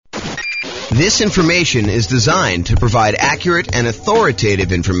This information is designed to provide accurate and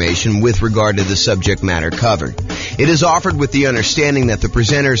authoritative information with regard to the subject matter covered. It is offered with the understanding that the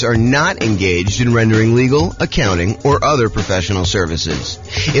presenters are not engaged in rendering legal, accounting, or other professional services.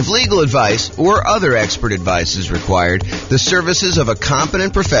 If legal advice or other expert advice is required, the services of a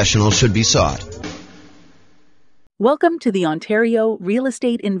competent professional should be sought. Welcome to the Ontario Real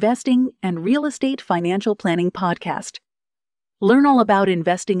Estate Investing and Real Estate Financial Planning Podcast. Learn all about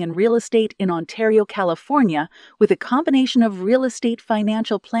investing in real estate in Ontario, California, with a combination of real estate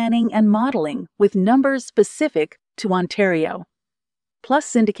financial planning and modeling with numbers specific to Ontario. Plus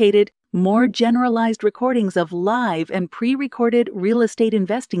syndicated, more generalized recordings of live and pre-recorded real estate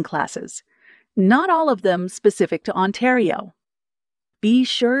investing classes, not all of them specific to Ontario. Be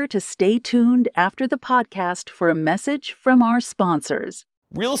sure to stay tuned after the podcast for a message from our sponsors.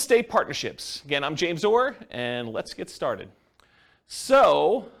 Real estate partnerships. Again, I'm James Orr, and let's get started.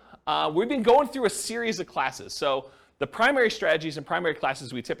 So, we've been going through a series of classes. So, the primary strategies and primary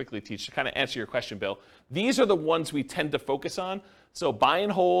classes we typically teach, to kind of answer your question, Bill, these are the ones we tend to focus on. So, buy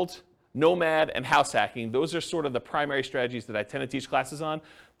and hold, nomad, and house hacking, those are sort of the primary strategies that I tend to teach classes on.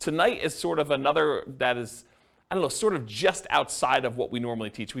 Tonight is sort of another that is, sort of just outside of what we normally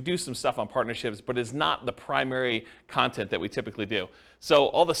teach. We do some stuff on partnerships, but it's not the primary content that we typically do. So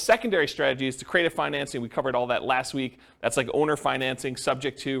all the secondary strategies to creative financing, we covered all that last week. That's like owner financing,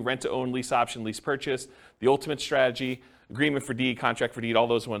 subject to, rent to own, lease option, lease purchase, the ultimate strategy, agreement for deed, contract for deed, all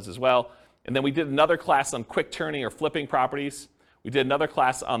those ones as well. And then we did another class on quick turning or flipping properties. We did another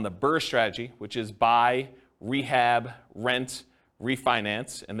class on the BRRRR strategy, which is buy, rehab, rent,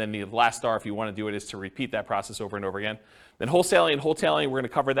 refinance, and then the last R, if you want to do it, is to repeat that process over and over again. Then wholesaling and wholetailing, we're going to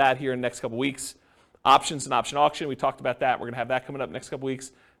cover that here in the next couple weeks. Options and option auction, we talked about that. We're going to have that coming up next couple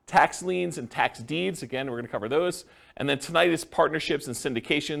weeks. Tax liens and tax deeds, again, we're going to cover those. And then tonight is partnerships and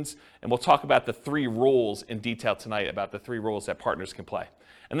syndications, and we'll talk about the three roles in detail tonight, about the three roles that partners can play.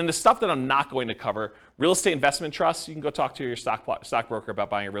 And then the stuff that I'm not going to cover, real estate investment trusts, you can go talk to your stockbroker about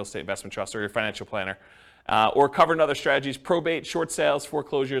buying a real estate investment trust or your financial planner. Or covering other strategies, probate, short sales,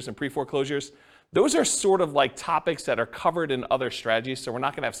 foreclosures, and pre-foreclosures. Those are sort of like topics that are covered in other strategies, so we're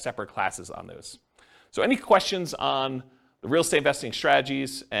not going to have separate classes on those. So any questions on the real estate investing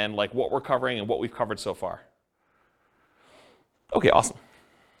strategies and like what we're covering and what we've covered so far? Okay, awesome.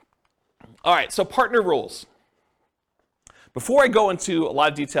 All right, so partner rules. Before I go into a lot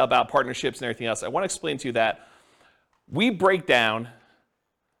of detail about partnerships and everything else, I want to explain to you that we break down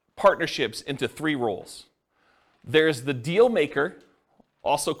partnerships into three roles. There's the deal maker,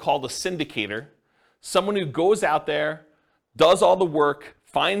 also called a syndicator, someone who goes out there, does all the work,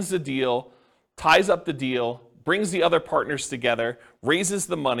 finds the deal, ties up the deal, brings the other partners together, raises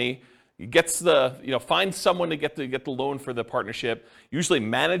the money, gets the, finds someone to get the loan for the partnership, usually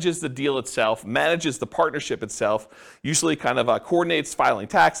manages the deal itself, manages the partnership itself, usually kind of coordinates filing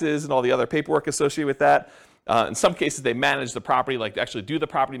taxes and all the other paperwork associated with that. In some cases, they manage the property, like actually do the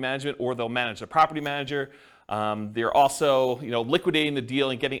property management, or they'll manage the property manager. They're also, liquidating the deal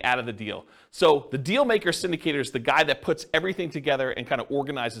and getting out of the deal. So the deal maker syndicator is the guy that puts everything together and kind of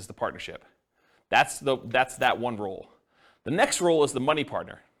organizes the partnership. That's that one role. The next role is the money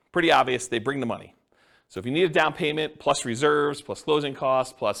partner. Pretty obvious, they bring the money. So if you need a down payment, plus reserves, plus closing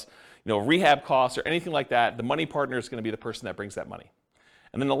costs, plus rehab costs or anything like that, the money partner is going to be the person that brings that money.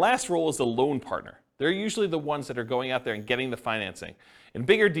 And then the last role is the loan partner. They're usually the ones that are going out there and getting the financing. In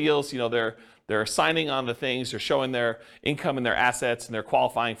bigger deals, they're signing on the things, they're showing their income and their assets, and they're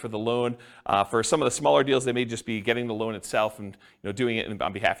qualifying for the loan. For some of the smaller deals, they may just be getting the loan itself and doing it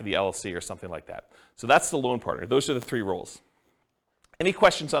on behalf of the LLC or something like that. So that's the loan partner. Those are the three roles. Any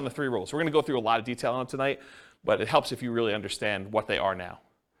questions on the three roles? We're going to go through a lot of detail on them tonight, but it helps if you really understand what they are now.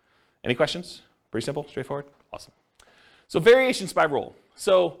 Any questions? Pretty simple, straightforward? Awesome. So variations by role.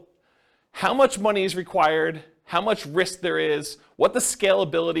 So how much money is required, how much risk there is, what the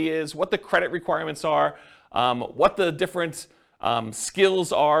scalability is, what the credit requirements are, what the different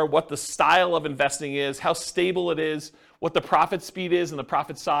skills are, what the style of investing is, how stable it is, what the profit speed is and the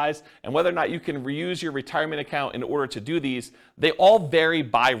profit size, and whether or not you can reuse your retirement account in order to do these, they all vary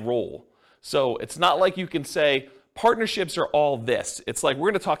by role. So it's not like you can say, partnerships are all this. It's like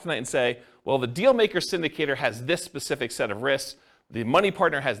we're going to talk tonight and say, well, the deal maker syndicator has this specific set of risks, the money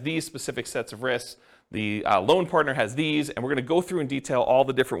partner has these specific sets of risks, the loan partner has these, and we're going to go through in detail all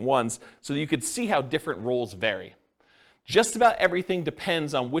the different ones so that you can see how different roles vary. Just about everything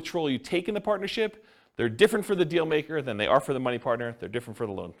depends on which role you take in the partnership. They're different for the deal maker than they are for the money partner. They're different for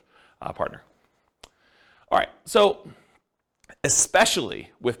the loan partner. All right, so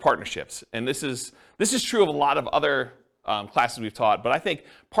especially with partnerships, and this is true of a lot of other classes we've taught, but I think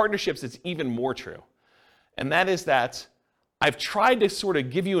partnerships is even more true. And that is that I've tried to sort of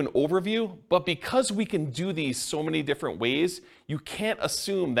give you an overview, but because we can do these so many different ways, you can't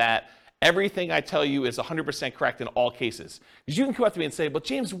assume that everything I tell you is 100% correct in all cases. Because you can come up to me and say, but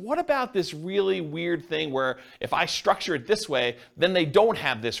James, what about this really weird thing where if I structure it this way, then they don't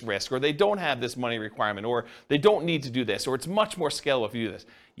have this risk, or they don't have this money requirement, or they don't need to do this, or it's much more scalable if you do this.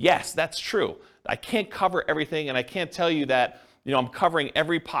 Yes, that's true. I can't cover everything, and I can't tell you that I'm covering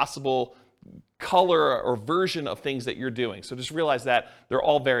every possible color or version of things that you're doing. So just realize that they're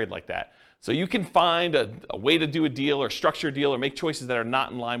all varied like that. So you can find a way to do a deal or structure a deal or make choices that are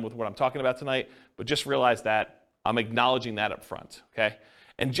not in line with what I'm talking about tonight, but just realize that I'm acknowledging that up front, okay?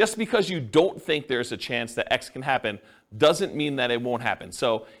 And just because you don't think there's a chance that X can happen doesn't mean that it won't happen.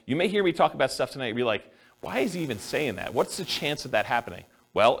 So you may hear me talk about stuff tonight and be like, why is he even saying that? What's the chance of that happening?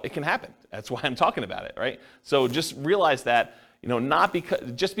 Well, it can happen. That's why I'm talking about it, right? So just realize that, not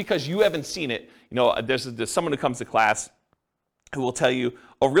because, just because you haven't seen it, there's someone who comes to class who will tell you,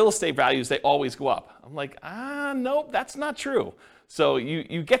 real estate values, they always go up. I'm like, nope, that's not true. So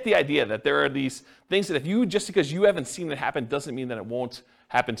you get the idea that there are these things that just because you haven't seen it happen doesn't mean that it won't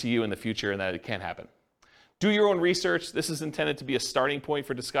happen to you in the future and that it can't happen. Do your own research. This is intended to be a starting point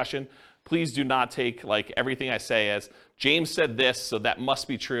for discussion. Please do not take everything I say as James said this, so that must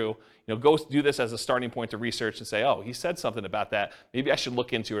be true. Go do this as a starting point to research and say, he said something about that. Maybe I should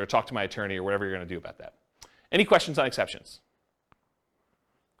look into it or talk to my attorney or whatever you're going to do about that. Any questions on exceptions?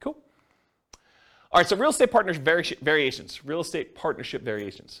 Cool. All right, so real estate partnership variations. Real estate partnership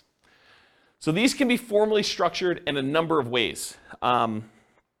variations. So these can be formally structured in a number of ways.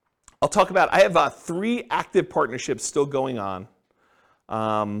 I'll talk about, I have 3 active partnerships still going on.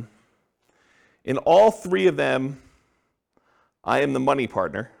 In all 3 of them, I am the money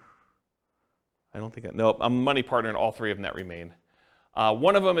partner. No, I'm a money partner in all 3 of them that remain.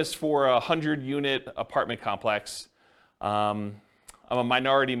 One of them is for a 100-unit apartment complex. I'm a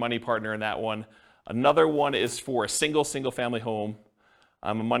minority money partner in that one. Another one is for a single-family home.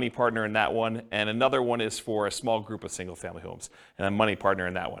 I'm a money partner in that one. And another one is for a small group of single-family homes. And I'm a money partner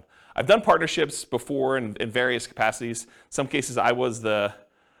in that one. I've done partnerships before in various capacities. Some cases I was the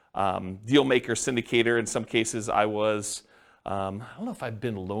deal maker syndicator. In some cases I was, I don't know if I've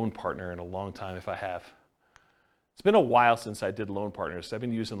been loan partner in a long time, if I have. It's been a while since I did loan partners. I've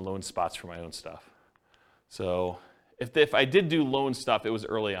been using loan spots for my own stuff. So if I did do loan stuff, it was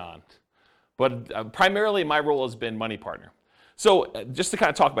early on. But primarily my role has been money partner. So just to kind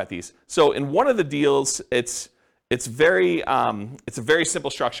of talk about these. So in one of the deals, it's a very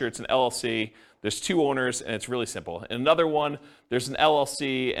simple structure. It's an LLC. There's 2 owners, and it's really simple. In another one, there's an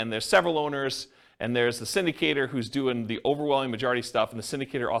LLC, and there's several owners, and there's the syndicator who's doing the overwhelming majority stuff, and the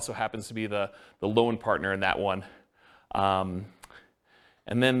syndicator also happens to be the loan partner in that one. And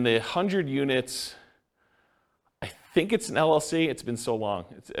then the 100 units, I think it's an LLC. It's been so long.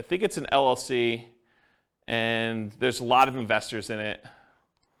 I think it's an LLC, and there's a lot of investors in it.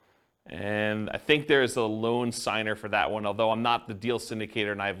 And I think there's a loan signer for that one, although I'm not the deal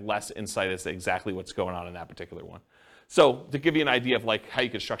syndicator and I have less insight as to exactly what's going on in that particular one. So to give you an idea of how you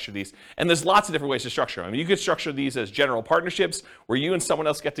could structure these, and there's lots of different ways to structure them. I mean, you could structure these as general partnerships where you and someone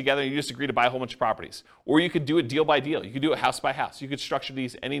else get together and you just agree to buy a whole bunch of properties. Or you could do it deal by deal. You could do it house by house. You could structure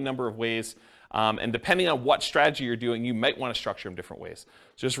these any number of ways. And depending on what strategy you're doing, you might want to structure them different ways.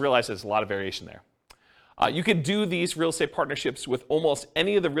 So just realize there's a lot of variation there. You could do these real estate partnerships with almost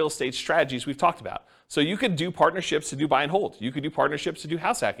any of the real estate strategies we've talked about. So you could do partnerships to do buy and hold. You could do partnerships to do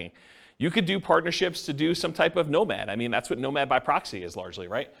house hacking. You could do partnerships to do some type of nomad. I mean, that's what nomad by proxy is largely,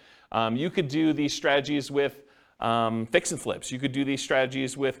 right? You could do these strategies with fix and flips. You could do these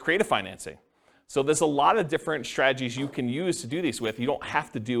strategies with creative financing. So there's a lot of different strategies you can use to do these with. You don't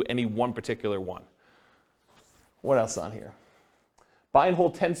have to do any one particular one. What else on here? Buy and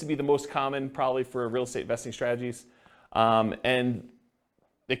hold tends to be the most common probably for real estate investing strategies. And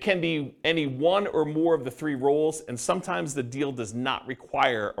it can be any one or more of the 3 roles, and sometimes the deal does not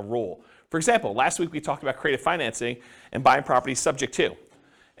require a role. For example, last week we talked about creative financing and buying properties subject to.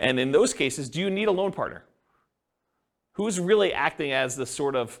 And in those cases, do you need a loan partner? Who's really acting as the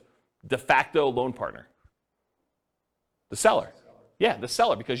sort of de facto loan partner? The seller. Yeah, the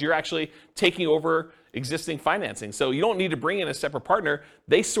seller, because you're actually taking over existing financing. So you don't need to bring in a separate partner.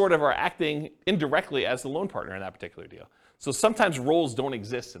 They sort of are acting indirectly as the loan partner in that particular deal. So sometimes roles don't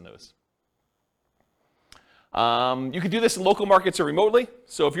exist in those. You can do this in local markets or remotely.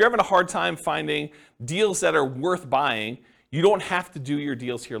 So if you're having a hard time finding deals that are worth buying, you don't have to do your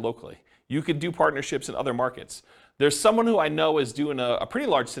deals here locally. You could do partnerships in other markets. There's someone who I know is doing a pretty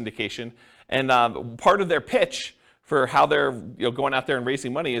large syndication, and part of their pitch for how they're going out there and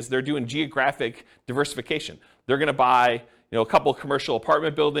raising money is they're doing geographic diversification. They're going to buy a couple of commercial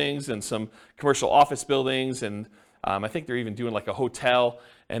apartment buildings and some commercial office buildings, and I think they're even doing like a hotel,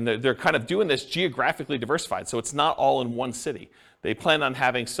 and they're kind of doing this geographically diversified. So it's not all in one city. They plan on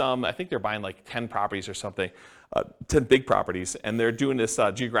having some, I think they're buying like 10 properties or something, 10 big properties, and they're doing this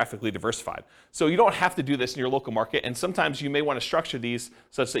geographically diversified. So you don't have to do this in your local market, and sometimes you may want to structure these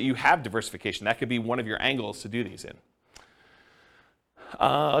such that you have diversification. That could be one of your angles to do these in.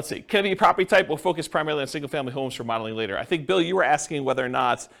 Let's see, can it be a property type? We'll focus primarily on single-family homes for modeling later. I think, Bill, you were asking whether or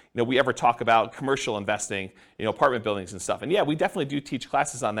not we ever talk about commercial investing, apartment buildings and stuff. And yeah, we definitely do teach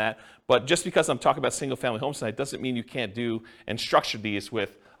classes on that. But just because I'm talking about single-family homes tonight doesn't mean you can't do and structure these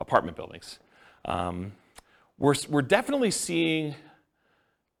with apartment buildings. We're definitely seeing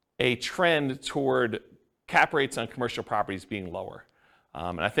a trend toward cap rates on commercial properties being lower.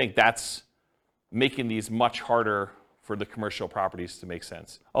 And I think that's making these much harder for the commercial properties to make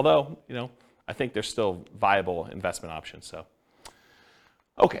sense. Although, I think they're still viable investment options. So,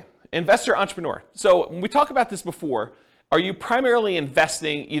 okay, investor entrepreneur. So when we talk about this before, are you primarily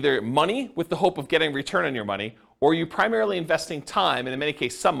investing either money with the hope of getting a return on your money, or are you primarily investing time, and in many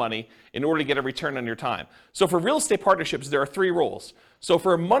cases some money, in order to get a return on your time? So for real estate partnerships, there are 3 roles. So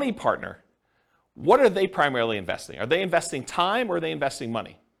for a money partner, what are they primarily investing? Are they investing time or are they investing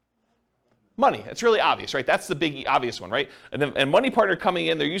money? Money. It's really obvious, right? That's the big obvious one, right? And money partner coming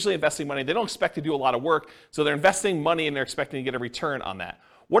in, they're usually investing money. They don't expect to do a lot of work, so they're investing money and they're expecting to get a return on that.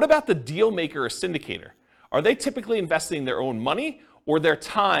 What about the deal maker or syndicator? Are they typically investing their own money or their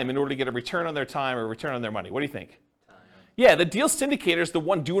time in order to get a return on their time or a return on their money? What do you think? Time. Yeah, the deal syndicator is the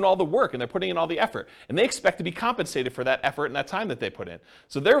one doing all the work and they're putting in all the effort. And they expect to be compensated for that effort and that time that they put in.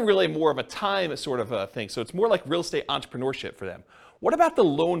 So they're really more of a time sort of a thing. So it's more like real estate entrepreneurship for them. What about the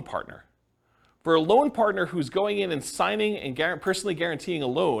loan partner? For a loan partner who's going in and signing and personally guaranteeing a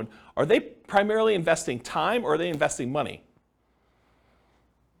loan, are they primarily investing time or are they investing money?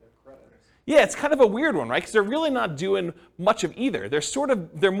 Yeah, it's kind of a weird one, right? Because they're really not doing much of either.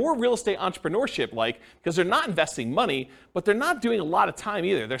 They're more real estate entrepreneurship-like because they're not investing money, but they're not doing a lot of time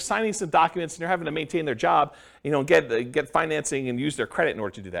either. They're signing some documents and they're having to maintain their job, get financing and use their credit in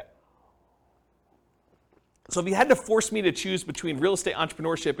order to do that. So if you had to force me to choose between real estate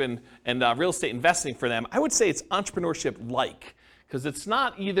entrepreneurship and real estate investing for them, I would say it's entrepreneurship-like, because it's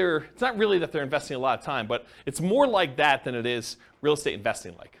not really that they're investing a lot of time, but it's more like that than it is real estate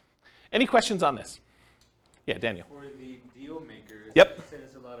investing-like. Any questions on this? Yeah, Daniel. For the deal makers, yep. You said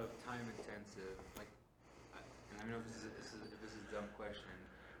it's a lot of time intensive. And I don't know if this is a dumb question.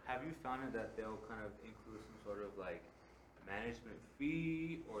 Have you found that they'll kind of include some sort of management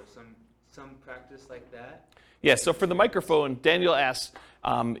fee or some practice like that? Yeah, so for the microphone, Daniel asks,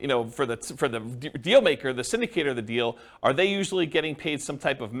 for the deal maker, the syndicator of the deal, are they usually getting paid some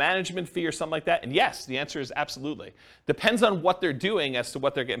type of management fee or something like that? And yes, the answer is absolutely. Depends on what they're doing as to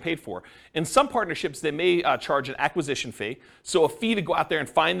what they're getting paid for. In some partnerships, they may charge an acquisition fee, so a fee to go out there and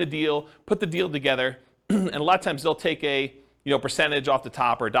find the deal, put the deal together, and a lot of times they'll take a percentage off the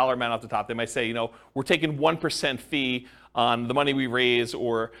top or a dollar amount off the top. They might say, we're taking 1% fee on the money we raise,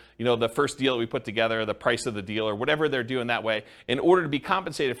 or the first deal that we put together, the price of the deal, or whatever they're doing that way, in order to be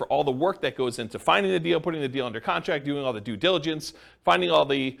compensated for all the work that goes into finding the deal, putting the deal under contract, doing all the due diligence, finding all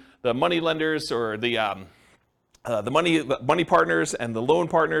the money lenders or the money partners and the loan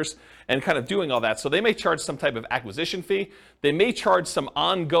partners, and kind of doing all that. So they may charge some type of acquisition fee. They may charge some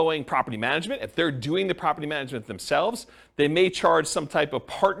ongoing property management. If they're doing the property management themselves, they may charge some type of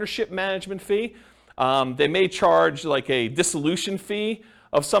partnership management fee. They may charge like a dissolution fee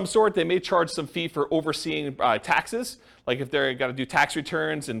of some sort. They may charge some fee for overseeing taxes, like if they're got to do tax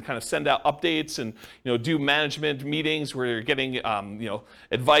returns and kind of send out updates and do management meetings where you're getting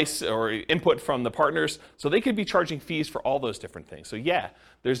advice or input from the partners. So they could be charging fees for all those different things. So yeah,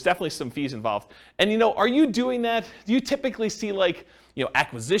 there's definitely some fees involved. And are you doing that? Do you typically see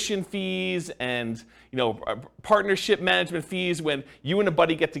acquisition fees and partnership management fees when you and a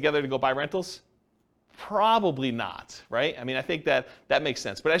buddy get together to go buy rentals? Probably not, right? I mean, I think that makes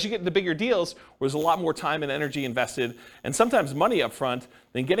sense. But as you get into bigger deals, where there's a lot more time and energy invested, and sometimes money up front,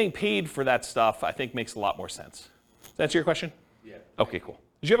 then getting paid for that stuff, I think, makes a lot more sense. Does that answer your question? Yeah. Okay, cool.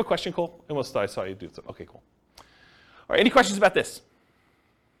 Did you have a question, Cole? I saw you do something. Okay, cool. All right, any questions about this?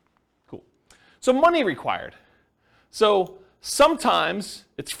 Cool. So money required. So sometimes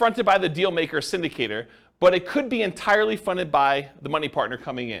it's fronted by the deal maker or syndicator, but it could be entirely funded by the money partner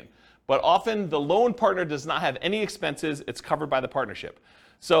coming in. But often the loan partner does not have any expenses. It's covered by the partnership.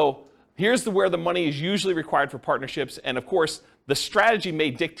 So here's where the money is usually required for partnerships. And of course, the strategy may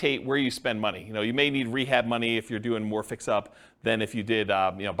dictate where you spend money. You may need rehab money if you're doing more fix up than if you did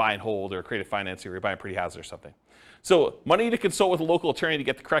buy and hold or creative financing or you're buying pretty houses or something. So money to consult with a local attorney to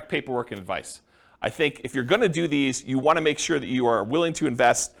get the correct paperwork and advice. I think if you're going to do these, you want to make sure that you are willing to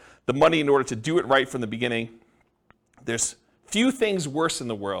invest the money in order to do it right from the beginning. There's few things worse in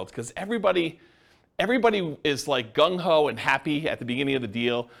the world because everybody is like gung-ho and happy at the beginning of the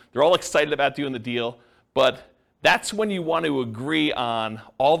deal. They're all excited about doing the deal, but that's when you want to agree on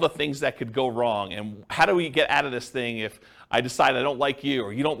all the things that could go wrong and how do we get out of this thing if I decide I don't like you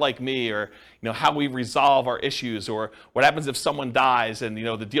or you don't like me, or how we resolve our issues, or what happens if someone dies and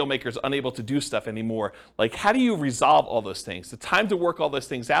the deal maker is unable to do stuff anymore. Like, how do you resolve all those things? The time to work all those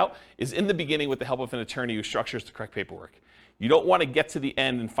things out is in the beginning with the help of an attorney who structures the correct paperwork. You don't want to get to the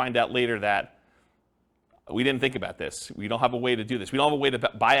end and find out later that we didn't think about this. We don't have a way to do this. We don't have a way to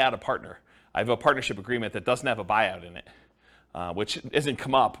buy out a partner. I have a partnership agreement that doesn't have a buyout in it, which isn't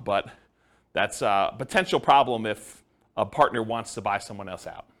come up, but that's a potential problem if a partner wants to buy someone else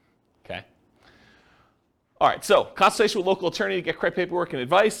out, okay? All right, so consultation with local attorney to get correct paperwork and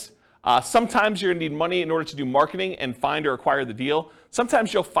advice. Sometimes you're gonna need money in order to do marketing and find or acquire the deal.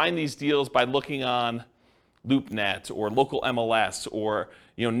 Sometimes you'll find these deals by looking on LoopNet or local MLS or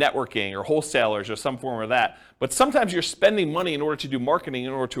networking or wholesalers or some form of that. But sometimes you're spending money in order to do marketing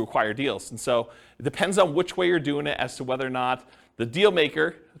in order to acquire deals. And so it depends on which way you're doing it as to whether or not the deal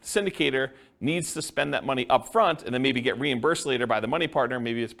maker, the syndicator, needs to spend that money up front and then maybe get reimbursed later by the money partner.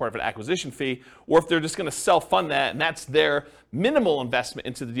 Maybe it's part of an acquisition fee, or if they're just going to self-fund that and that's their minimal investment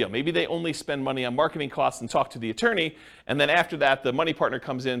into the deal. Maybe they only spend money on marketing costs and talk to the attorney, and then after that, the money partner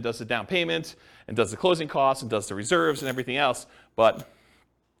comes in, does the down payment, and does the closing costs, and does the reserves and everything else. But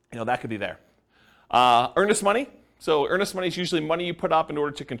that could be there. Earnest money. So earnest money is usually money you put up in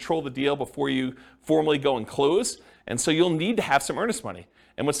order to control the deal before you formally go and close. And so you'll need to have some earnest money.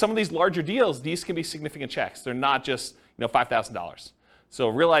 And with some of these larger deals, these can be significant checks. They're not just $5,000. So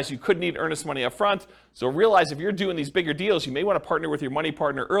realize you could need earnest money up front. So realize if you're doing these bigger deals, you may want to partner with your money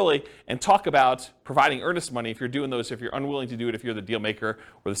partner early and talk about providing earnest money if you're doing those, if you're unwilling to do it, if you're the deal maker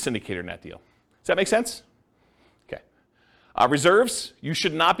or the syndicator in that deal. Does that make sense? Okay. Reserves, you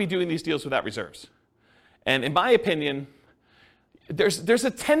should not be doing these deals without reserves. And in my opinion, there's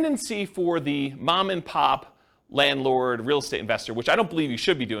a tendency for the mom and pop landlord real estate investor, which I don't believe you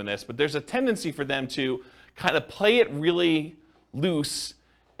should be doing this, but there's a tendency for them to kind of play it really loose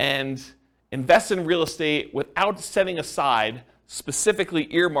and invest in real estate without setting aside, specifically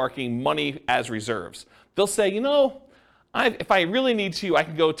earmarking money as reserves. They'll say, if I really need to, I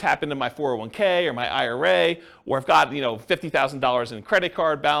can go tap into my 401k or my IRA, or I've got $50,000 in credit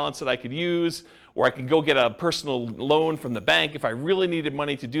card balance that I could use, or I can go get a personal loan from the bank if I really needed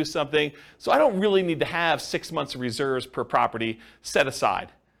money to do something. So I don't really need to have 6 months of reserves per property set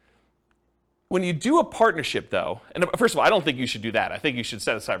aside. When you do a partnership, though, and first of all, I don't think you should do that. I think you should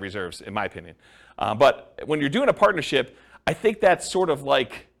set aside reserves, in my opinion. But when you're doing a partnership, I think that's sort of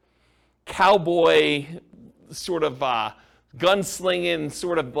like cowboy, sort of gunslinging,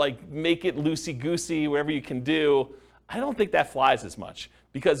 sort of like make it loosey-goosey, whatever you can do. I don't think that flies as much.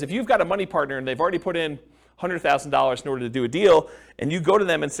 Because if you've got a money partner and they've already put in $100,000 in order to do a deal, and you go to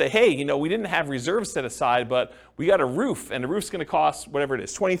them and say, hey, we didn't have reserves set aside, but we got a roof, and the roof's going to cost whatever it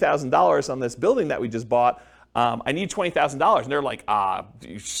is, $20,000 on this building that we just bought. I need $20,000. And they're like, I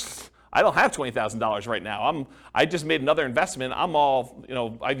don't have $20,000 right now. I just made another investment.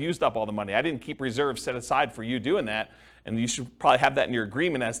 I've used up all the money. I didn't keep reserves set aside for you doing that. And you should probably have that in your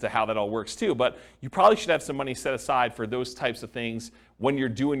agreement as to how that all works too. But you probably should have some money set aside for those types of things when you're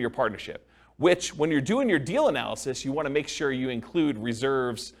doing your partnership. Which, when you're doing your deal analysis, you want to make sure you include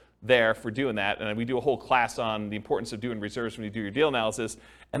reserves there for doing that. And we do a whole class on the importance of doing reserves when you do your deal analysis.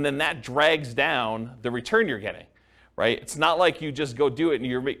 And then that drags down the return you're getting, right? It's not like you just go do it and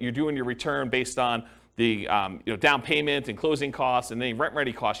you're doing your return based on the down payment and closing costs and any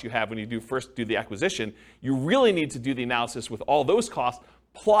rent-ready costs you have when you first do the acquisition. You really need to do the analysis with all those costs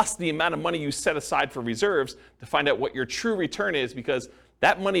plus the amount of money you set aside for reserves to find out what your true return is, because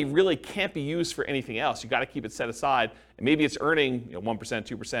that money really can't be used for anything else. You got to keep it set aside, and maybe it's earning 1%,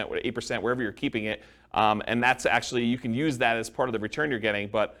 2%, 8%, wherever you're keeping it, and that's actually, you can use that as part of the return you're getting,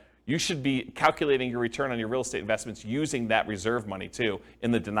 but you should be calculating your return on your real estate investments using that reserve money too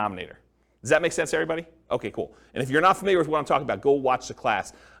in the denominator. Does that make sense to everybody? Okay, cool. And if you're not familiar with what I'm talking about, go watch the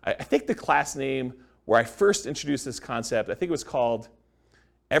class. I think the class name where I first introduced this concept, I think it was called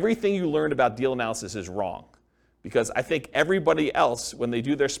Everything You Learned About Deal Analysis is Wrong. Because I think everybody else, when they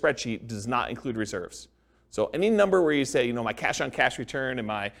do their spreadsheet, does not include reserves. So any number where you say, my cash on cash return and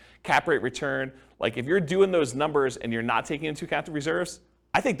my cap rate return, like if you're doing those numbers and you're not taking into account the reserves,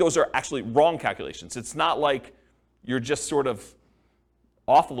 I think those are actually wrong calculations. It's not like you're just sort of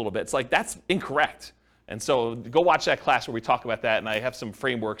off a little bit. It's like that's incorrect. And so go watch that class where we talk about that, and I have some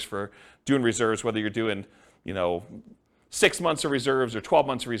frameworks for doing reserves, whether you're doing, 6 months of reserves or 12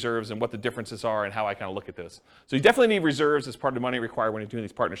 months of reserves and what the differences are and how I kind of look at those. So you definitely need reserves as part of the money required when you're doing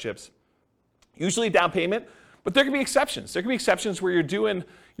these partnerships. Usually down payment, but there can be exceptions. There can be exceptions where you're doing,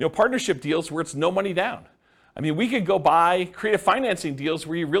 partnership deals where it's no money down. I mean, we could go buy creative financing deals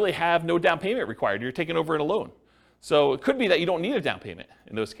where you really have no down payment required. You're taking over in a loan. So it could be that you don't need a down payment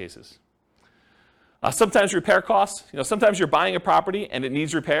in those cases. Sometimes repair costs. Sometimes you're buying a property and it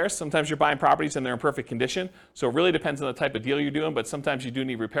needs repairs. Sometimes you're buying properties and they're in perfect condition. So it really depends on the type of deal you're doing, but sometimes you do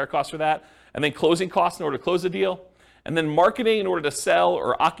need repair costs for that. And then closing costs in order to close the deal. And then marketing in order to sell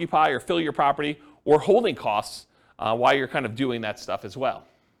or occupy or fill your property, or holding costs while you're kind of doing that stuff as well.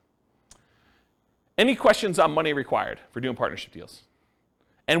 Any questions on money required for doing partnership deals?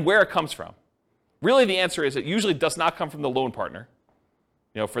 And where it comes from? Really the answer is it usually does not come from the loan partner,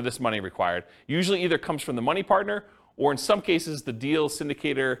 for this money required. Usually either comes from the money partner, or in some cases the deal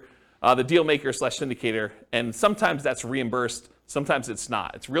syndicator, the deal maker / syndicator, and sometimes that's reimbursed, sometimes it's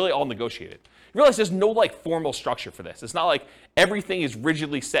not. It's really all negotiated. You realize there's no formal structure for this. It's not like everything is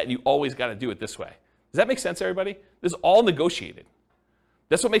rigidly set and you always got to do it this way. Does that make sense, everybody? This is all negotiated.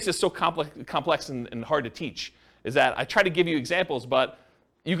 That's what makes it so complex and hard to teach, is that I try to give you examples, but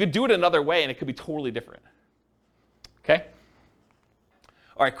you could do it another way and it could be totally different. Okay?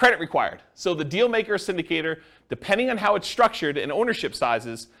 All right, credit required. So the deal maker or syndicator, depending on how it's structured and ownership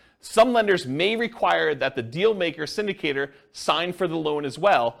sizes, some lenders may require that the deal maker syndicator sign for the loan as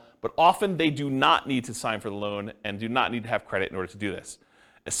well, but often they do not need to sign for the loan and do not need to have credit in order to do this,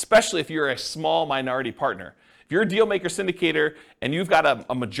 especially if you're a small minority partner. If you're a deal maker syndicator and you've got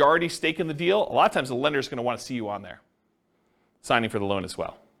a majority stake in the deal, a lot of times the lender is going to want to see you on there, signing for the loan as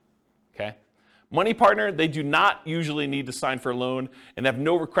well. Okay? Money partner, they do not usually need to sign for a loan and have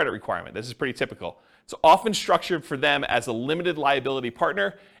no credit requirement. This is pretty typical. It's often structured for them as a limited liability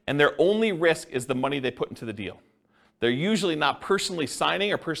partner, and their only risk is the money they put into the deal. They're usually not personally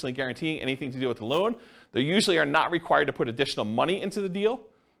signing or personally guaranteeing anything to do with the loan. They usually are not required to put additional money into the deal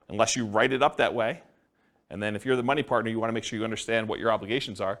unless you write it up that way. And then if you're the money partner, you want to make sure you understand what your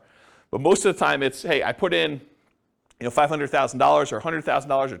obligations are. But most of the time it's, hey, I put in $500,000 or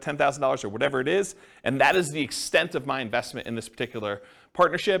 $100,000 or $10,000 or whatever it is, and that is the extent of my investment in this particular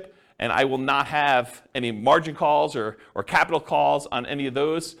partnership, and I will not have any margin calls or capital calls on any of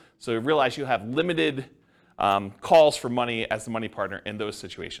those. So realize you have limited calls for money as the money partner in those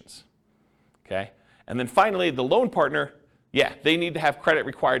situations. Okay? And then finally, the loan partner, they need to have credit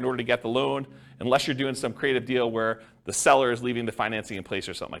required in order to get the loan, unless you're doing some creative deal where the seller is leaving the financing in place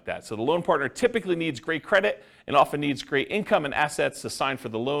or something like that. So the loan partner typically needs great credit and often needs great income and assets to sign for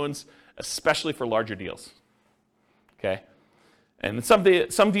the loans, especially for larger deals. Okay? And in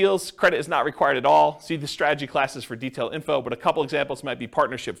some deals, credit is not required at all. See the strategy classes for detailed info, but a couple examples might be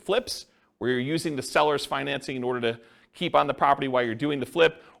partnership flips, where you're using the seller's financing in order to keep on the property while you're doing the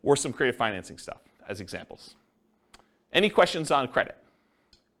flip, or some creative financing stuff as examples. Any questions on credit?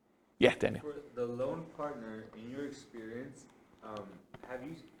 Yeah, Daniel. For the loan partner, in your experience,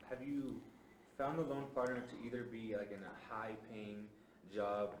 have you found the loan partner to either be like in a high-paying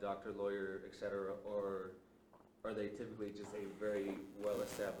job, doctor, lawyer, etc., or are they typically just a very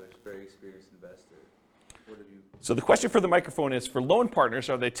well-established, very experienced investor? What have you? So the question for the microphone is, for loan partners,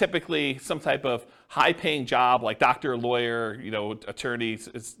 are they typically some type of high-paying job like doctor, lawyer, attorney,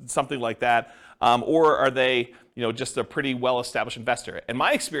 something like that, or are they, just a pretty well-established investor? And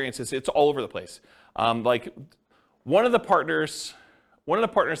my experience is it's all over the place. Like one of the partners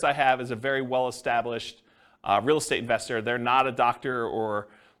I have is a very well-established real estate investor. They're not a doctor or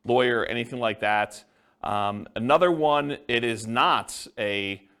lawyer or anything like that. Another one, it is not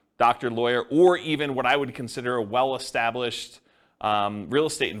a doctor, lawyer, or even what I would consider a well-established real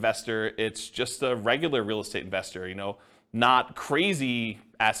estate investor. It's just a regular real estate investor, not crazy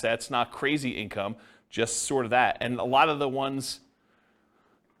assets, not crazy income, just sort of that. And a lot of the ones,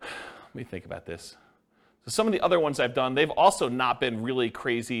 let me think about this. So some of the other ones I've done, they've also not been really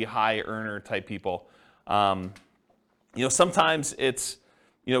crazy high earner type people. Sometimes it's,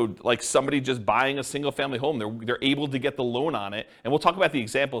 like somebody just buying a single family home. They're able to get the loan on it. And we'll talk about the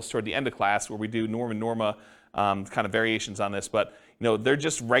examples toward the end of class where we do Norm and Norma kind of variations on this. But, they're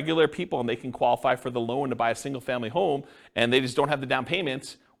just regular people and they can qualify for the loan to buy a single family home, and they just don't have the down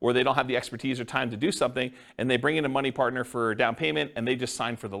payments, or they don't have the expertise or time to do something, and they bring in a money partner for down payment and they just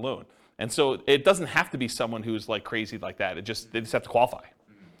sign for the loan. And so it doesn't have to be someone who's like crazy like that. They just have to qualify.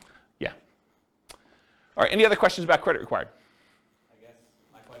 Yeah. All right, any other questions about credit required? I guess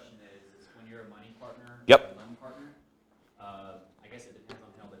my question is when you're a money partner Yep. or a loan partner, I guess it depends on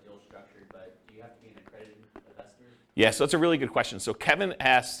how the deal's structured, but do you have to be an accredited investor? Yeah, so that's a really good question. So Kevin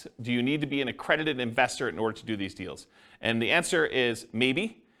asked, do you need to be an accredited investor in order to do these deals? And the answer is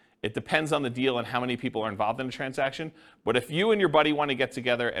maybe. It depends on the deal and how many people are involved in the transaction. But if you and your buddy want to get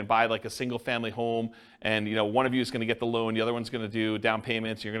together and buy like a single family home and one of you is going to get the loan, the other one's going to do down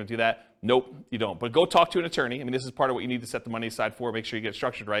payments, you're going to do that, nope, you don't. But go talk to an attorney. I mean, this is part of what you need to set the money aside for, make sure you get it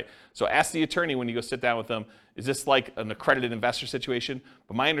structured right. So ask the attorney when you go sit down with them, is this like an accredited investor situation?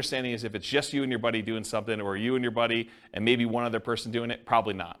 But my understanding is if it's just you and your buddy doing something, or you and your buddy and maybe one other person doing it,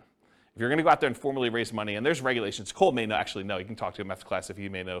 probably not. If you're going to go out there and formally raise money, and there's regulations, Cole may actually know, you can talk to him after class if he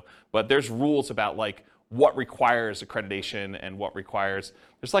may know, but there's rules about like what requires accreditation and what requires,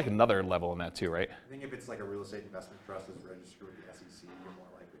 there's like another level in that too, right? I think if it's like a real estate investment trust is registered with the SEC, you're more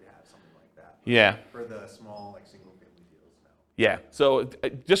likely to have something like that. Yeah. For the small, like single family deals, no. Yeah, so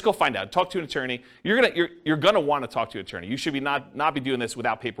just go find out. Talk to an attorney. You're gonna want to talk to an attorney. You should be not be doing this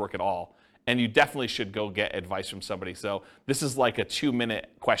without paperwork at all. And you definitely should go get advice from somebody. So this is like a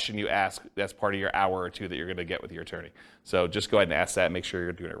 2-minute question you ask that's part of your hour or two that you're going to get with your attorney. So just go ahead and ask that and make sure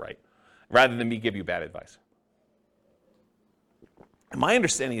you're doing it right, rather than me give you bad advice. My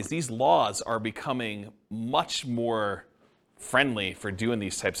understanding is these laws are becoming much more friendly for doing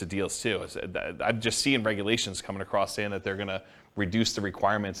these types of deals too. I'm just seeing regulations coming across saying that they're going to reduce the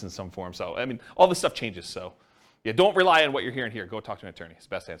requirements in some form. So, I mean, all this stuff changes. So, yeah, don't rely on what you're hearing here. Go talk to an attorney. It's the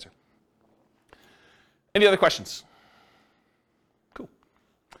best answer. Any other questions? Cool.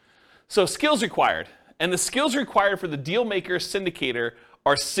 So skills required. And the skills required for the deal maker syndicator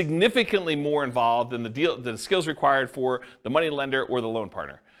are significantly more involved than the skills required for the money lender or the loan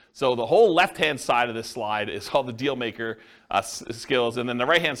partner. So the whole left-hand side of this slide is all the deal maker skills, and then the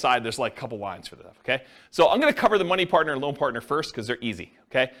right-hand side, there's like a couple lines for that, okay? So I'm gonna cover the money partner and loan partner first because they're easy,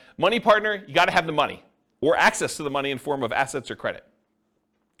 okay? Money partner, you gotta have the money or access to the money in form of assets or credit.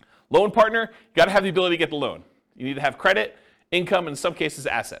 Loan partner, you got to have the ability to get the loan. You need to have credit, income, and in some cases,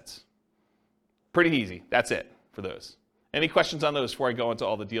 assets. Pretty easy. That's it for those. Any questions on those before I go into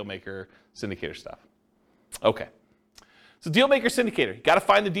all the deal maker syndicator stuff? Okay. So deal maker syndicator, you got to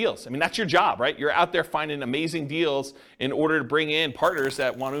find the deals. I mean, that's your job, right? You're out there finding amazing deals in order to bring in partners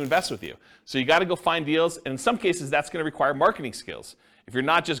that want to invest with you. So you got to go find deals, and in some cases, that's going to require marketing skills. If you're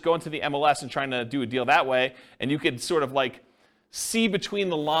not just going to the MLS and trying to do a deal that way, and you could sort of like see between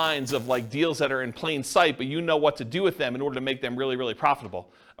the lines of like deals that are in plain sight, but you know what to do with them in order to make them really, really profitable.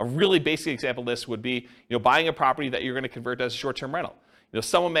 A really basic example of this would be, buying a property that you're going to convert as a short-term rental.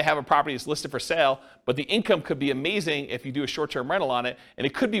 Someone may have a property that's listed for sale, but the income could be amazing if you do a short-term rental on it, and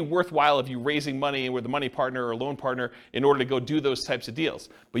it could be worthwhile if you're raising money with a money partner or a loan partner in order to go do those types of deals.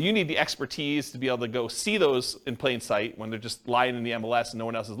 But you need the expertise to be able to go see those in plain sight when they're just lying in the MLS and no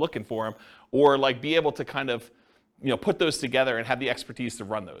one else is looking for them, or like be able to kind of put those together and have the expertise to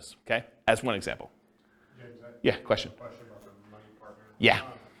run those, okay? As one example. James, Yeah, question. Question about the money partner. Yeah.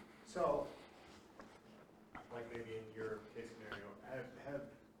 So, like maybe in your case scenario,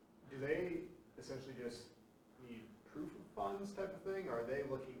 do they essentially just need proof of funds type of thing, or are they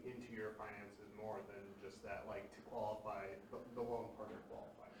looking into your finances more than just that, like to qualify, the loan partner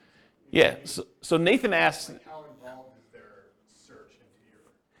qualify? Yeah, so Nathan asked, Like how involved is their search into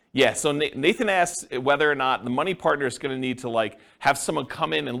your... yeah, so Nathan asked whether or not the money partner is going to need to like have someone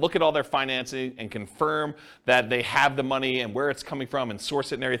come in and look at all their financing and confirm that they have the money and where it's coming from and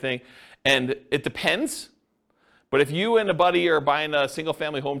source it and everything. And it depends. But if you and a buddy are buying a single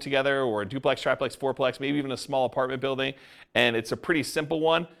family home together or a duplex, triplex, fourplex, maybe even a small apartment building, and it's a pretty simple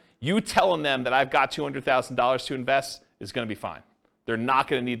one, you telling them that I've got $200,000 to invest is going to be fine. They're not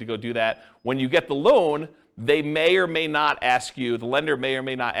going to need to go do that. When you get the loan, they may or may not ask you, the lender may or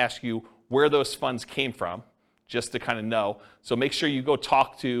may not ask you where those funds came from, just to kind of know. So make sure you go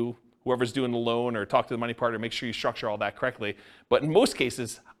talk to whoever's doing the loan or talk to the money partner, make sure you structure all that correctly. But in most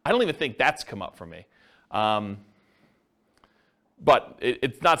cases, I don't even think that's come up for me. But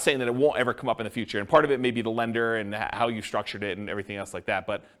it's not saying that it won't ever come up in the future. And part of it may be the lender and how you structured it and everything else like that.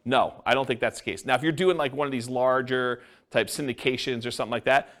 But no, I don't think that's the case. Now, if you're doing like one of these larger type syndications or something like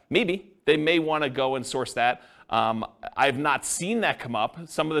that, maybe they may want to go and source that. I've not seen that come up.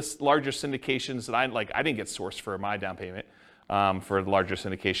 Some of the larger syndications that I didn't get sourced for my down payment for the larger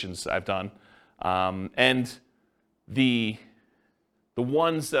syndications I've done. And the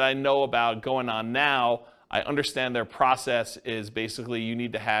ones that I know about going on now, I understand their process is basically you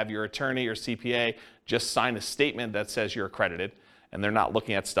need to have your attorney or CPA just sign a statement that says you're accredited. and they're not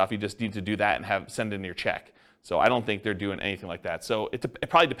looking at stuff. You just need to do that and send in your check. So I don't think they're doing anything like that. So it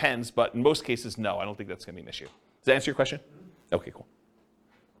probably depends, but in most cases, no, I don't think that's going to be an issue. Does that answer your question? Okay, cool.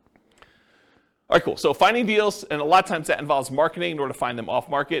 All right, cool. So finding deals, and a lot of times that involves marketing in order to find them off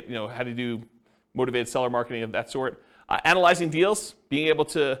market, how to do motivated seller marketing of that sort. Analyzing deals, being able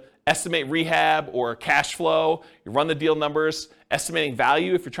to estimate rehab or cash flow, you run the deal numbers, estimating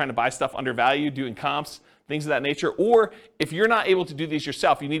value if you're trying to buy stuff undervalued, doing comps, things of that nature. Or if you're not able to do these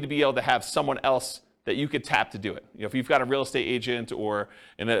yourself, you need to be able to have someone else that you could tap to do it. If you've got a real estate agent or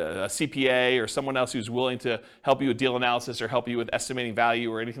a CPA or someone else who's willing to help you with deal analysis or help you with estimating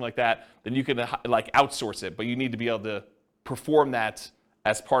value or anything like that, then you can outsource it. But you need to be able to perform that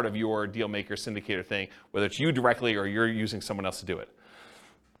as part of your deal maker syndicator thing, whether it's you directly or you're using someone else to do it.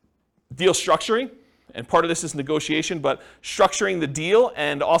 Deal structuring, and part of this is negotiation, but structuring the deal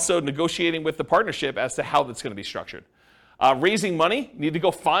and also negotiating with the partnership as to how that's going to be structured. Raising money, you need to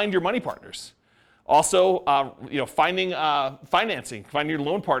go find your money partners. Also, finding financing, finding your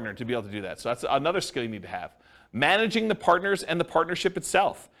loan partner to be able to do that. So that's another skill you need to have. Managing the partners and the partnership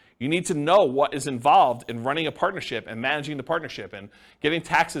itself. You need to know what is involved in running a partnership and managing the partnership and getting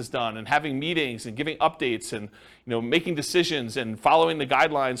taxes done and having meetings and giving updates and making decisions and following the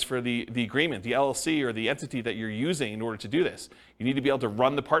guidelines for the agreement, the LLC or the entity that you're using in order to do this. You need to be able to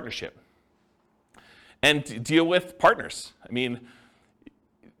run the partnership and deal with partners. I mean,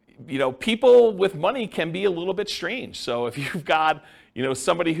 people with money can be a little bit strange. So if you've got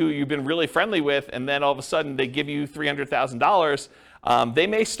somebody who you've been really friendly with and then all of a sudden they give you $300,000, they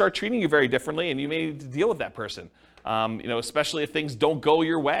may start treating you very differently, and you may need to deal with that person. Especially if things don't go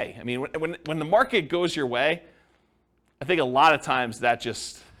your way. I mean, when the market goes your way, I think a lot of times that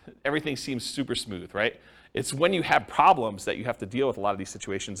just everything seems super smooth, right? It's when you have problems that you have to deal with a lot of these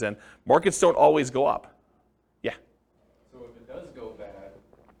situations, and markets don't always go up. Yeah. So if it does go bad,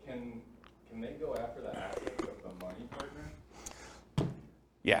 can they go after the assets of the money partner?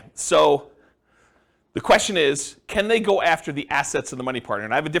 Yeah. So the question is, can they go after the assets of the money partner?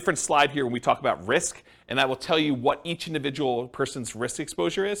 And I have a different slide here when we talk about risk, and I will tell you what each individual person's risk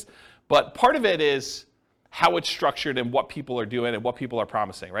exposure is. But part of it is how it's structured and what people are doing and what people are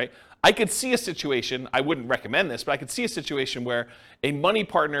promising, right? I could see a situation, I wouldn't recommend this, but I could see a situation where a money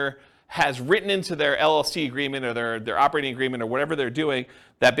partner has written into their LLC agreement or their operating agreement or whatever they're doing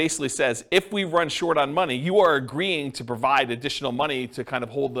that basically says, if we run short on money, you are agreeing to provide additional money to kind of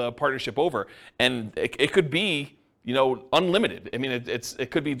hold the partnership over. And it could be, unlimited. I mean, it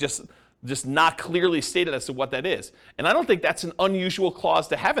could be just not clearly stated as to what that is. And I don't think that's an unusual clause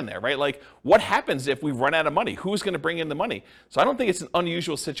to have in there, right? Like, what happens if we run out of money? Who's going to bring in the money? So I don't think it's an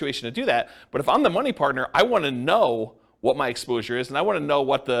unusual situation to do that. But if I'm the money partner, I want to know what my exposure is, and I want to know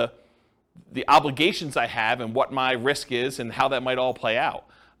what the obligations I have and what my risk is and how that might all play out.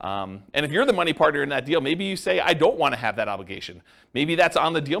 And if you're the money partner in that deal, maybe you say, I don't want to have that obligation. Maybe that's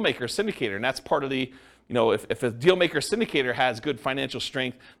on the deal maker syndicator, and that's part of the, if a deal maker syndicator has good financial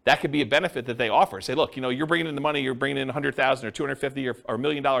strength, that could be a benefit that they offer. Say, look, you're bringing in the money, you're bringing in $100,000 or $250,000 or $1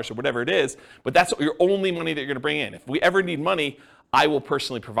 million or whatever it is, but that's your only money that you're going to bring in. If we ever need money, I will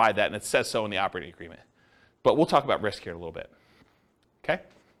personally provide that, and it says so in the operating agreement. But we'll talk about risk here in a little bit. Okay?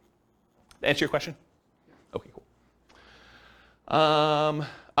 Answer your question? Okay, cool.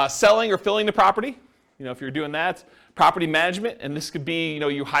 Selling or filling the property, if you're doing that. Property management, and this could be,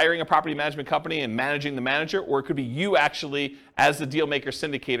 you hiring a property management company and managing the manager, or it could be you actually, as the deal maker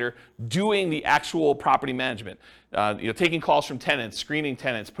syndicator, doing the actual property management. Taking calls from tenants, screening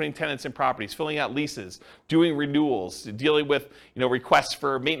tenants, putting tenants in properties, filling out leases, doing renewals, dealing with, requests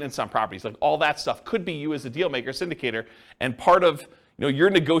for maintenance on properties. Like all that stuff could be you as the deal maker syndicator, and part of your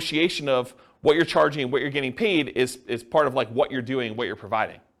negotiation of what you're charging and what you're getting paid is part of like what you're doing, what you're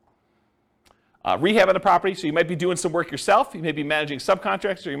providing. Rehab of the property, so you might be doing some work yourself, you may be managing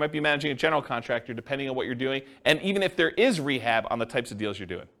subcontractors, or you might be managing a general contractor depending on what you're doing, and even if there is rehab on the types of deals you're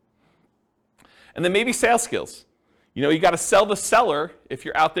doing. And then maybe sales skills. You got to sell the seller if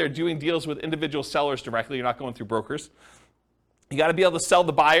you're out there doing deals with individual sellers directly, you're not going through brokers. You got to be able to sell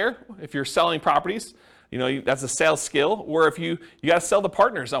the buyer if you're selling properties. That's a sales skill. Or if you got to sell the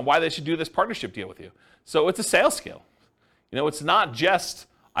partners on why they should do this partnership deal with you. So it's a sales skill. It's not just,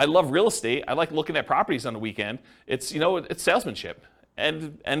 I love real estate, I like looking at properties on the weekend. It's, it's salesmanship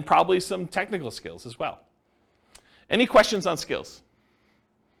and probably some technical skills as well. Any questions on skills?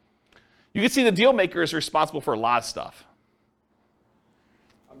 You can see the deal maker is responsible for a lot of stuff.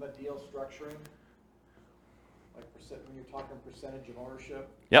 On the deal structuring, like when you're talking percentage of ownership.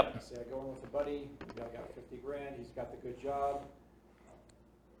 Yep. Say I go in with a buddy, I got 50 grand, he's got the good job.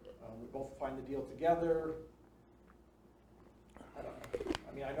 We both find the deal together.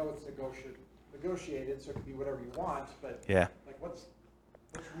 know it's negotiated, so it can be whatever you want, but Yeah. like what's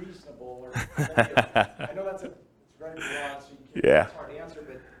reasonable, or I know it's very broad, so you can't, it's hard to answer,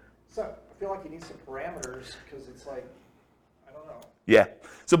 but I feel like you need some parameters, because it's like, I don't know. Yeah.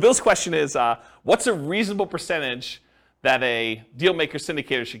 So Bill's question is, what's a reasonable percentage that a deal maker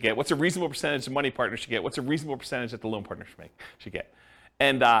syndicator should get? What's a reasonable percentage the money partner should get? What's a reasonable percentage that the loan partner should get?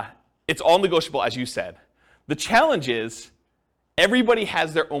 And it's all negotiable, as you said. The challenge is everybody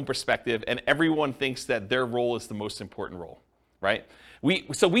has their own perspective, and everyone thinks that their role is the most important role, right?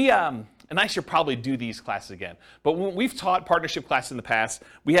 And I should probably do these classes again, but when we've taught partnership classes in the past,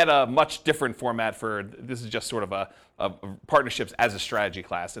 we had a much different format for, this is just sort of a partnerships as a strategy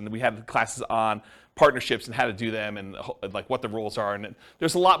class, and we had classes on partnerships and how to do them and like what the roles are, and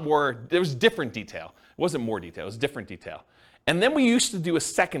there's a lot more, there was different detail. It wasn't more detail, it was different detail. And then we used to do a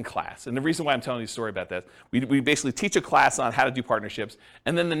second class, and the reason why I'm telling you a story about that, we basically teach a class on how to do partnerships,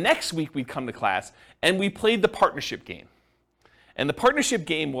 and then the next week we'd come to class and we played the partnership game. And the partnership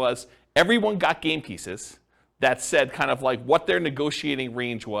game was everyone got game pieces that said kind of like what their negotiating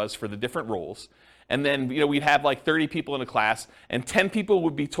range was for the different roles. And then we'd have like 30 people in a class, and 10 people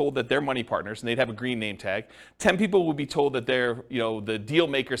would be told that they're money partners, and they'd have a green name tag. 10 people would be told that they're the deal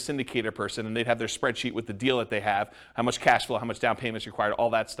maker syndicator person, and they'd have their spreadsheet with the deal that they have, how much cash flow, how much down payments required, all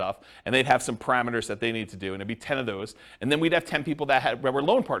that stuff. And they'd have some parameters that they need to do, and it'd be 10 of those. And then we'd have 10 people that were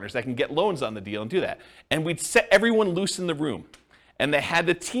loan partners that can get loans on the deal and do that. And we'd set everyone loose in the room. And they had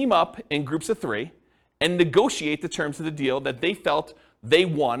to team up in groups of 3 and negotiate the terms of the deal that they felt they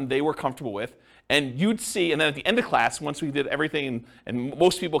won, they were comfortable with. And you'd see, and then at the end of class, once we did everything and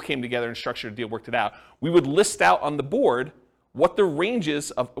most people came together and structured a deal, worked it out, we would list out on the board what the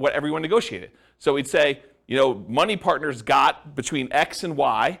ranges of what everyone negotiated. So we'd say, money partners got between X and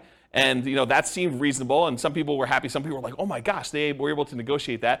Y, and that seemed reasonable, and some people were happy, some people were like, oh my gosh, they were able to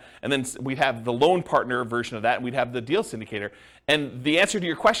negotiate that. And then we'd have the loan partner version of that, and we'd have the deal syndicator. And the answer to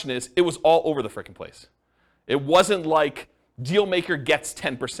your question is, it was all over the frickin' place. It wasn't like deal maker gets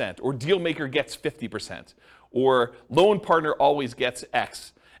 10%, or deal maker gets 50%, or loan partner always gets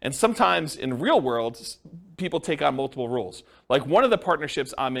X. And sometimes in real world, people take on multiple roles. Like one of the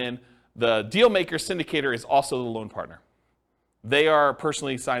partnerships I'm in, the deal maker syndicator is also the loan partner. They are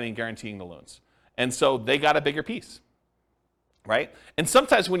personally signing and guaranteeing the loans. And so they got a bigger piece, right? And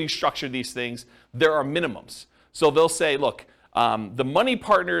sometimes when you structure these things, there are minimums. So they'll say, look, the money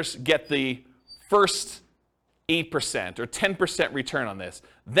partners get the first 8% or 10% return on this.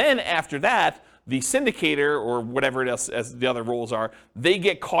 Then after that, the syndicator or whatever else as the other roles are, they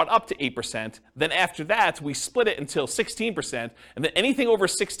get caught up to 8%. Then after that, we split it until 16%. And then anything over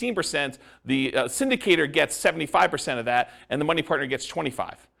 16%, the syndicator gets 75% of that, and the money partner gets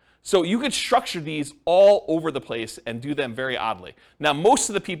 25%. So you could structure these all over the place and do them very oddly. Now, most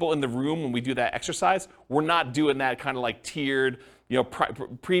of the people in the room, when we do that exercise, we're not doing that kind of like tiered,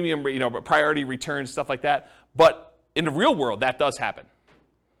 premium, priority returns, stuff like that. But in the real world, that does happen.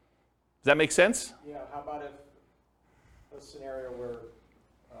 Does that make sense? Yeah, how about if a scenario where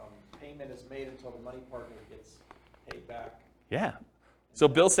payment is made until the money partner gets paid back? Yeah. So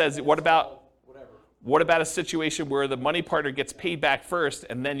Bill says, what about a situation where the money partner gets paid back first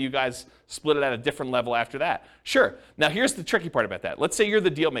and then you guys split it at a different level after that? Sure. Now here's the tricky part about that. Let's say you're the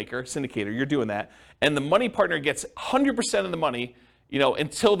deal maker, syndicator, you're doing that, and the money partner gets 100% of the money,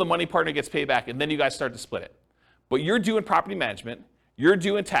 until the money partner gets paid back, and then you guys start to split it. But you're doing property management, you're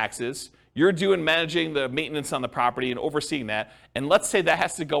doing taxes, you're doing managing the maintenance on the property and overseeing that, and let's say that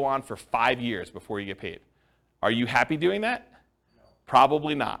has to go on for 5 years before you get paid. Are you happy doing that? No.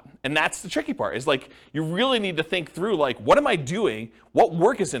 Probably not. And that's the tricky part, is like you really need to think through, like, what am I doing? What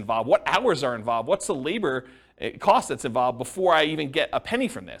work is involved? What hours are involved? What's the labor cost that's involved before I even get a penny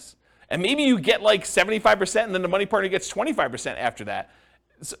from this? And maybe you get like 75% and then the money partner gets 25% after that.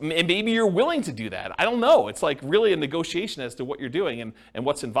 And maybe you're willing to do that. I don't know. It's like really a negotiation as to what you're doing and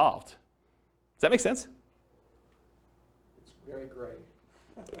what's involved. Does that make sense? It's very gray.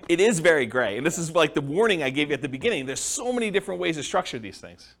 It is very gray. And this is like the warning I gave you at the beginning. There's so many different ways to structure these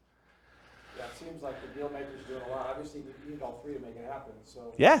things. Yeah, it seems like the deal maker's doing a lot. Obviously, you need all 3 to make it happen.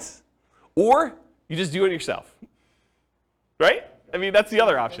 So yes. Or you just do it yourself. Right? I mean, that's the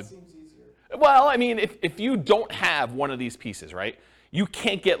other option. That seems easier. Well, I mean, if you don't have one of these pieces, right? You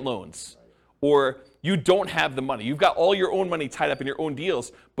can't get loans, or you don't have the money. You've got all your own money tied up in your own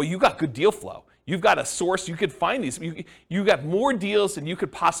deals, but you got good deal flow. You've got a source, you could find these. You got more deals than you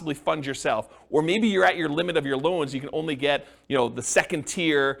could possibly fund yourself. Or maybe you're at your limit of your loans. You can only get, the second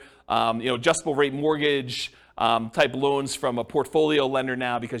tier, adjustable rate mortgage, type loans from a portfolio lender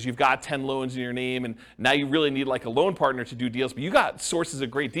now because you've got 10 loans in your name, and now you really need like a loan partner to do deals, but you got sources of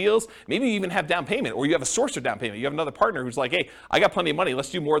great deals. Maybe you even have down payment, or you have a source of down payment. You have another partner who's like, hey, I got plenty of money, let's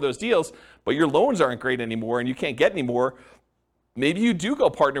do more of those deals, but your loans aren't great anymore and you can't get any more. Maybe you do go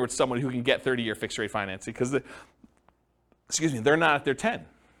partner with someone who can get 30-year fixed rate financing because they're not at their 10. Does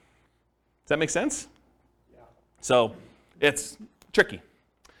that make sense? Yeah. So it's tricky.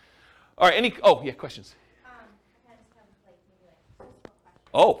 All right, questions?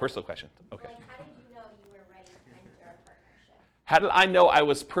 Personal question. Okay. Like, how did you know you were ready to enter a partnership? How did I know I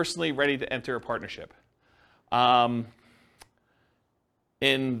was personally ready to enter a partnership?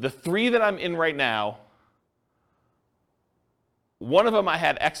 In the 3 that I'm in right now, one of them I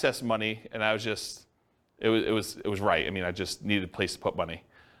had excess money, and I was just, it was right. I mean, I just needed a place to put money.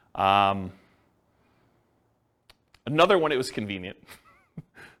 Another one, it was convenient.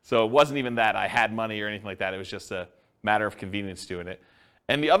 So it wasn't even that I had money or anything like that. It was just a matter of convenience doing it.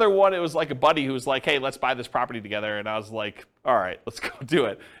 And the other one, it was like a buddy who was like, hey, let's buy this property together. And I was like, all right, let's go do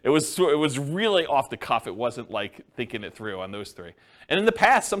it. It was really off the cuff. It wasn't like thinking it through on those 3. And in the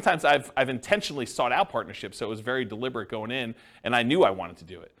past, sometimes I've intentionally sought out partnerships. So it was very deliberate going in, and I knew I wanted to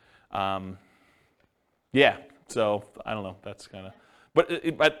do it. Yeah, so I don't know. That's kind of,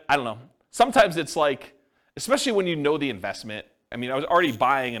 but I don't know. Sometimes it's like, especially when you know the investment. I mean, I was already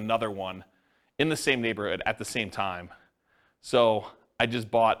buying another one in the same neighborhood at the same time. So I just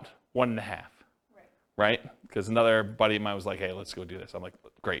bought 1.5, right? Because another buddy of mine was like, hey, let's go do this. I'm like,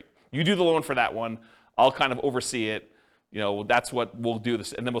 great. You do the loan for that one. I'll kind of oversee it. You know, that's what we'll do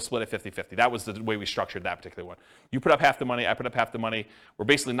this, and then we'll split it 50-50. That was the way we structured that particular one. You put up half the money, I put up half the money. We're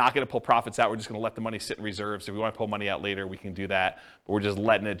basically not going to pull profits out. We're just going to let the money sit in reserves. If we want to pull money out later, we can do that. But we're just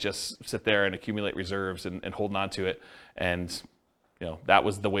letting it just sit there and accumulate reserves and holding on to it. And, you know, that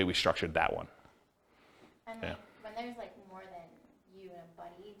was the way we structured that one. And Yeah. like, when there's like more than you and a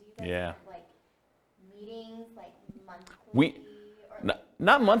buddy, do you guys have like meetings like monthly or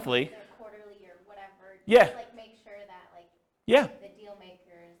not monthly. or quarterly or whatever? Yeah. To, like, make sure that like Yeah. the deal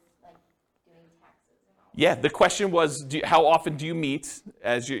makers like doing taxes and all. Yeah, the question was, how often do you meet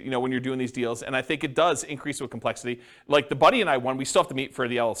as you know when you're doing these deals? And I think it does increase with complexity. Like the buddy and I we still have to meet for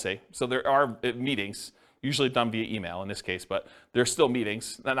the LLC. So there are meetings, usually done via email in this case, but there's still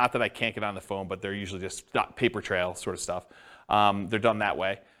meetings. Not that I can't get on the phone, but they're usually just not paper trail sort of stuff. They're done that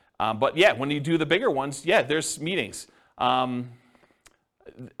way. But yeah, when you do the bigger ones, yeah, there's meetings. The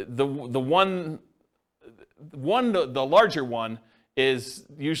larger one is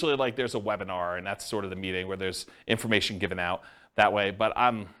usually like there's a webinar, and that's sort of the meeting where there's information given out that way. But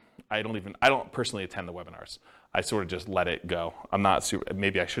I don't personally attend the webinars. I sort of just let it go. I'm not super,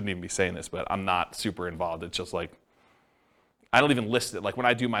 maybe I shouldn't even be saying this, but I'm not super involved. It's just like, I don't even list it. Like when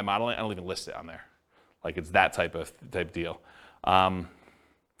I do my modeling, I don't even list it on there. Like it's that type deal. And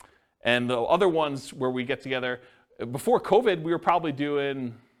the other ones where we get together, before COVID, we were probably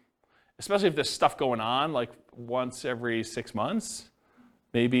doing, especially if there's stuff going on, like once every 6 months,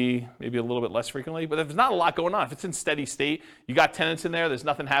 maybe a little bit less frequently. But if there's not a lot going on, if it's in steady state, you got tenants in there, there's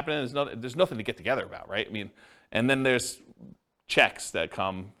nothing happening, there's nothing to get together about, right? I mean, and then there's checks that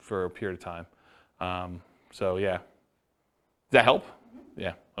come for a period of time. So yeah. Does that help?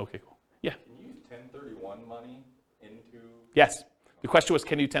 Yeah, okay, cool. Yeah. Can you use 1031 money into? Yes. The question was,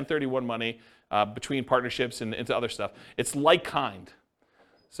 can you 1031 money between partnerships and into other stuff? It's like kind.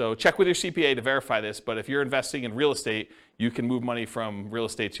 So check with your CPA to verify this, but if you're investing in real estate, you can move money from real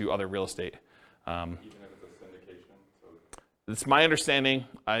estate to other real estate. Even if it's a syndication? It's my understanding,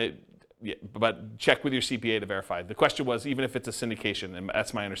 but check with your CPA to verify. The question was, even if it's a syndication, and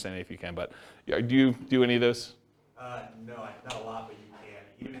that's my understanding if you can, but do you do any of those? No, not a lot, but you can,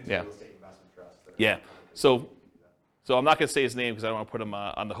 even into Yeah. real estate investment trusts. Yeah. So I'm not going to say his name because I don't want to put him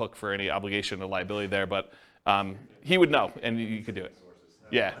on the hook for any obligation or liability there, but he would know, and you could do it.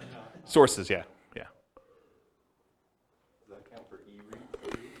 Yeah. Sources, yeah. Does that count for e-REITs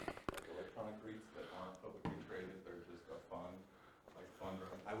too? Like electronic REITs that aren't publicly traded, they're just a fund, like fund.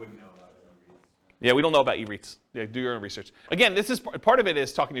 I wouldn't know about e-REITs. Yeah, we don't know about e-REITs. Yeah, do your own research. Again, this is part of it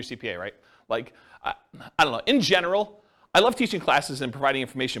is talking to your CPA, right? Like, I don't know. In general, I love teaching classes and providing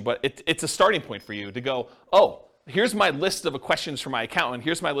information, but it's a starting point for you to go, oh, here's my list of questions for my accountant.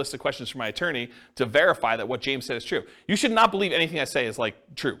 Here's my list of questions for my attorney to verify that what James said is true. You should not believe anything I say is like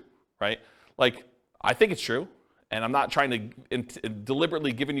true, right? Like, I think it's true, and I'm not trying to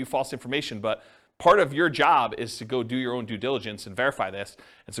deliberately giving you false information, but part of your job is to go do your own due diligence and verify this.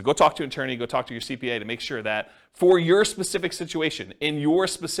 And so go talk to an attorney, go talk to your CPA to make sure that for your specific situation, in your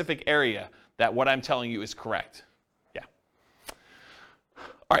specific area, that what I'm telling you is correct. Yeah.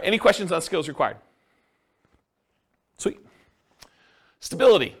 All right, any questions on skills required? Sweet.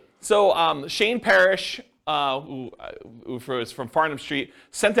 Stability. So Shane Parrish, who was from Farnham Street,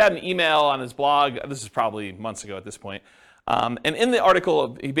 sent out an email on his blog. This is probably months ago at this point. And in the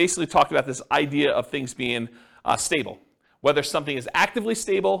article, he basically talked about this idea of things being stable, whether something is actively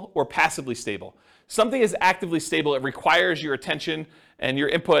stable or passively stable. Something is actively stable, it requires your attention and your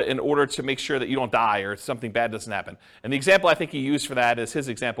input in order to make sure that you don't die or something bad doesn't happen. And the example I think he used for that is his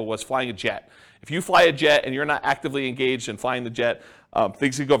example was flying a jet. If you fly a jet and you're not actively engaged in flying the jet,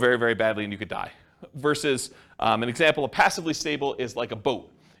 things could go very, very badly and you could die. Versus an example of passively stable is like a boat.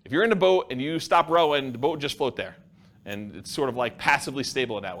 If you're in a boat and you stop rowing, the boat will just float there. And it's sort of like passively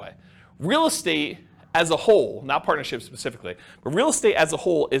stable in that way. Real estate as a whole, not partnerships specifically, but real estate as a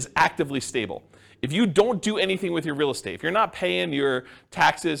whole is actively stable. If you don't do anything with your real estate, if you're not paying your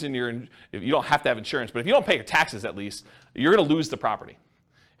taxes and if you don't have to have insurance, but if you don't pay your taxes at least, you're going to lose the property.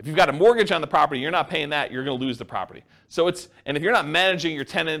 If you've got a mortgage on the property, you're not paying that, you're going to lose the property. And if you're not managing your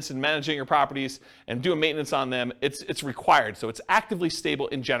tenants and managing your properties and doing maintenance on them, it's required. So it's actively stable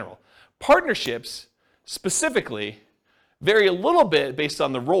in general. Partnerships specifically vary a little bit based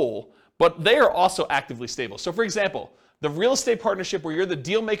on the role, but they are also actively stable. So for example, the real estate partnership where you're the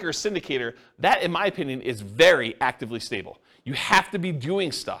deal maker or syndicator, that in my opinion is very actively stable. You have to be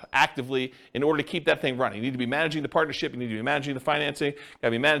doing stuff actively in order to keep that thing running. You need to be managing the partnership, you need to be managing the financing, you got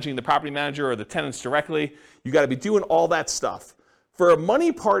to be managing the property manager or the tenants directly. You got to be doing all that stuff. For a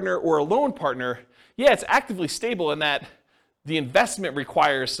money partner or a loan partner, yeah, it's actively stable in that the investment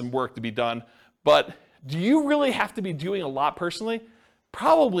requires some work to be done, but do you really have to be doing a lot personally?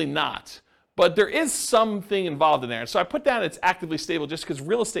 Probably not. But there is something involved in there. And so I put down it's actively stable just because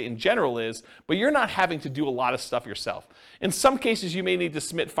real estate in general is, but you're not having to do a lot of stuff yourself. In some cases, you may need to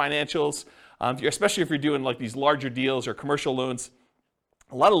submit financials, especially if you're doing like these larger deals or commercial loans.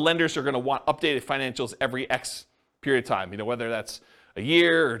 A lot of lenders are going to want updated financials every X period of time, whether that's a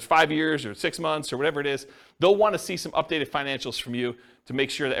year or 5 years or 6 months or whatever it is. They'll want to see some updated financials from you to make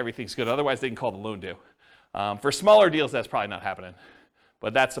sure that everything's good. Otherwise, they can call the loan due. For smaller deals, that's probably not happening.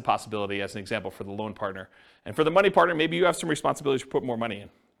 But that's a possibility as an example for the loan partner. And for the money partner, maybe you have some responsibilities to put more money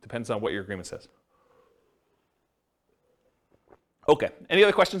in. Depends on what your agreement says. Okay, any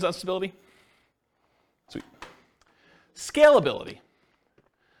other questions on stability? Sweet. Scalability.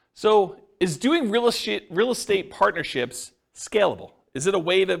 So is doing real estate partnerships scalable? Is it a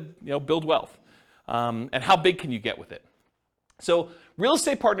way to build wealth? And how big can you get with it? So real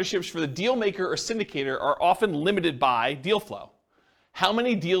estate partnerships for the deal maker or syndicator are often limited by deal flow. How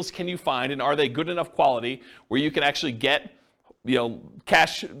many deals can you find, and are they good enough quality where you can actually get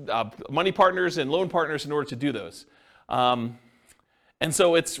cash, money partners and loan partners in order to do those? And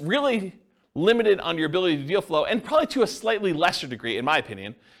so it's really limited on your ability to deal flow, and probably to a slightly lesser degree, in my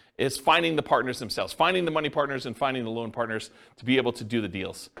opinion, is finding the partners themselves, finding the money partners and finding the loan partners to be able to do the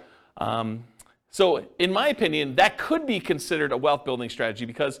deals. So in my opinion, that could be considered a wealth building strategy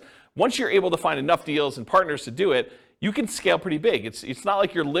because once you're able to find enough deals and partners to do it, you can scale pretty big. It's not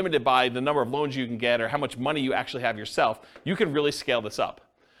like you're limited by the number of loans you can get or how much money you actually have yourself. You can really scale this up.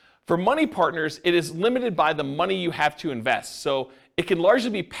 For money partners, it is limited by the money you have to invest. So it can largely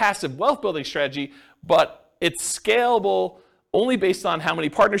be passive wealth building strategy, but it's scalable only based on how many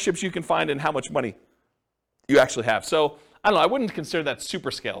partnerships you can find and how much money you actually have. So I don't know, I wouldn't consider that super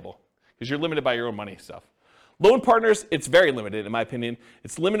scalable because you're limited by your own money stuff. Loan partners, it's very limited in my opinion.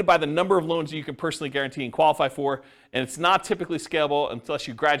 It's limited by the number of loans that you can personally guarantee and qualify for, and it's not typically scalable unless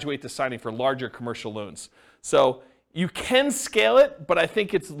you graduate to signing for larger commercial loans. So you can scale it, but I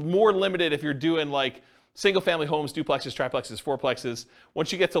think it's more limited if you're doing like single family homes, duplexes, triplexes, fourplexes.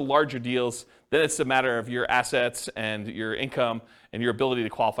 Once you get to larger deals, then it's a matter of your assets and your income and your ability to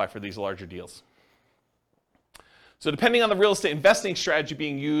qualify for these larger deals. So depending on the real estate investing strategy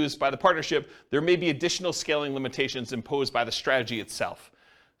being used by the partnership, there may be additional scaling limitations imposed by the strategy itself.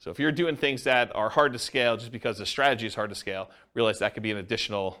 So if you're doing things that are hard to scale just because the strategy is hard to scale, realize that could be an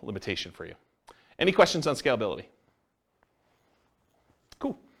additional limitation for you. Any questions on scalability?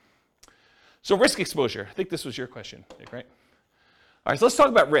 Cool. So risk exposure. I think this was your question, Nick, right? All right, so let's talk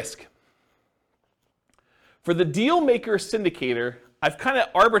about risk. For the deal maker syndicator, I've kind of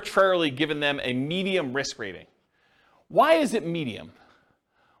arbitrarily given them a medium risk rating. Why is it medium?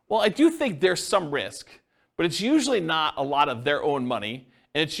 Well, I do think there's some risk, but it's usually not a lot of their own money,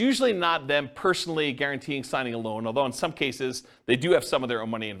 and it's usually not them personally guaranteeing signing a loan, although in some cases, they do have some of their own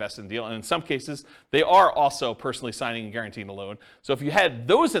money invested in the deal, and in some cases, they are also personally signing and guaranteeing a loan. So if you had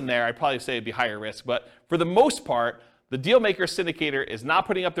those in there, I'd probably say it'd be higher risk, but for the most part, the deal maker syndicator is not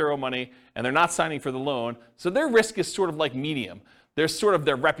putting up their own money, and they're not signing for the loan, so their risk is sort of like medium. There's sort of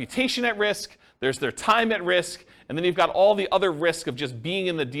their reputation at risk, there's their time at risk, And then you've got all the other risk of just being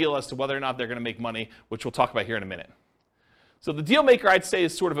in the deal as to whether or not they're going to make money, which we'll talk about here in a minute. So the deal maker, I'd say,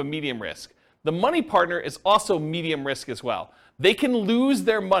 is sort of a medium risk. The money partner is also medium risk as well. They can lose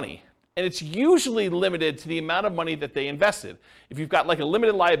their money, and it's usually limited to the amount of money that they invested. If you've got like a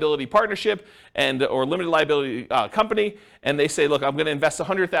limited liability partnership or limited liability company, and they say, look, I'm going to invest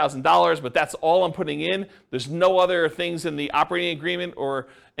 $100,000, but that's all I'm putting in. There's no other things in the operating agreement or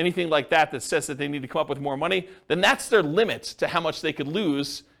anything like that that says that they need to come up with more money, then that's their limit to how much they could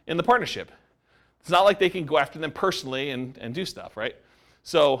lose in the partnership. It's not like they can go after them personally and do stuff, right?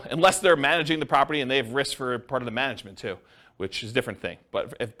 So unless they're managing the property and they have risk for part of the management too, which is a different thing.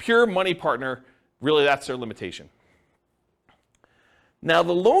 But a pure money partner, really that's their limitation. Now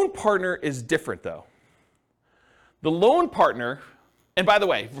the loan partner is different though. The loan partner, and by the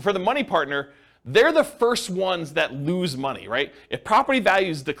way, for the money partner, they're the first ones that lose money, right? If property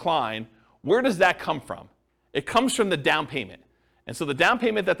values decline, where does that come from? It comes from the down payment. And so the down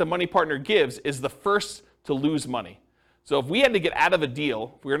payment that the money partner gives is the first to lose money. So if we had to get out of a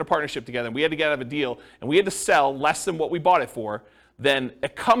deal, if we were in a partnership together and we had to get out of a deal and we had to sell less than what we bought it for, then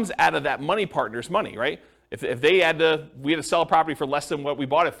it comes out of that money partner's money, right? If we had to sell a property for less than what we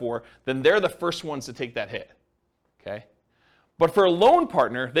bought it for, then they're the first ones to take that hit, okay? But for a loan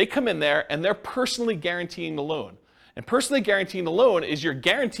partner, they come in there and they're personally guaranteeing the loan. And personally guaranteeing the loan is you're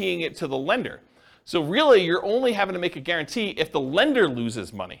guaranteeing it to the lender. So really, you're only having to make a guarantee if the lender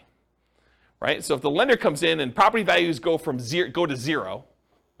loses money. Right? So if the lender comes in and property values go to zero,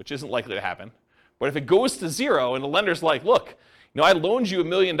 which isn't likely to happen, but if it goes to zero and the lender's like, look, I loaned you $1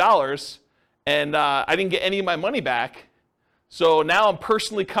 million and I didn't get any of my money back, so now I'm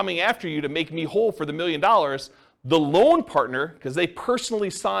personally coming after you to make me whole for the $1 million, the loan partner, because they personally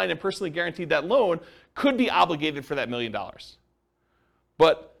signed and personally guaranteed that loan, could be obligated for that $1 million.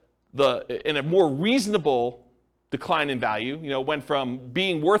 But in a more reasonable decline in value, went from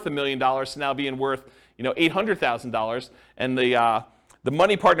being worth $1 million to now being worth, $800,000, and the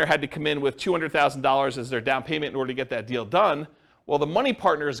money partner had to come in with $200,000 as their down payment in order to get that deal done. Well, the money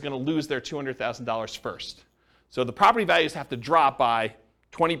partner is going to lose their $200,000 first. So the property values have to drop by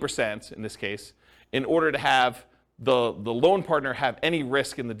 20% in this case in order to have the loan partner have any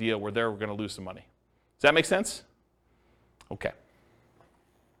risk in the deal where they're going to lose some money. Does that make sense? Okay.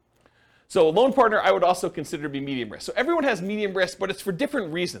 So a loan partner I would also consider to be medium risk. So everyone has medium risk, but it's for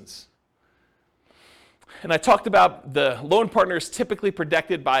different reasons. And I talked about the loan partner is typically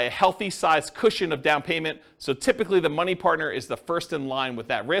protected by a healthy sized cushion of down payment. So typically the money partner is the first in line with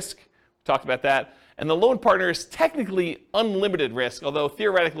that risk. We talked about that. And the loan partner is technically unlimited risk, although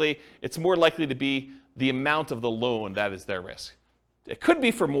theoretically it's more likely to be the amount of the loan that is their risk. It could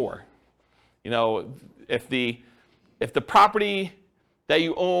be for more. If the property that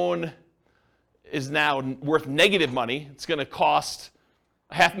you own is now worth negative money, it's going to cost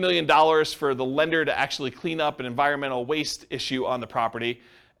 $500,000 for the lender to actually clean up an environmental waste issue on the property,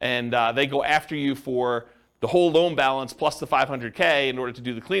 and they go after you for the whole loan balance plus the $500K in order to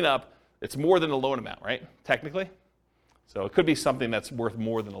do the cleanup. It's more than the loan amount, right? Technically. So it could be something that's worth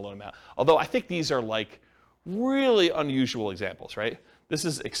more than the loan amount. Although I think these are like really unusual examples, right? This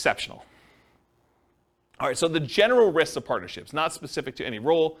is exceptional. All right, so the general risks of partnerships, not specific to any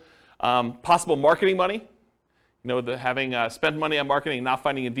role. Possible marketing money, having spent money on marketing, not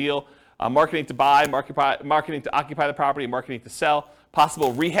finding a deal, marketing to buy, marketing to occupy the property, marketing to sell.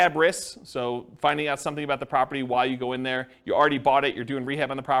 Possible rehab risks, so finding out something about the property while you go in there. You already bought it, you're doing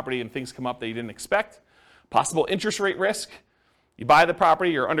rehab on the property, and things come up that you didn't expect. Possible interest rate risk. You buy the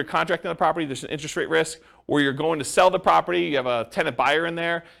property, you're under contract on the property, there's an interest rate risk, or you're going to sell the property, you have a tenant buyer in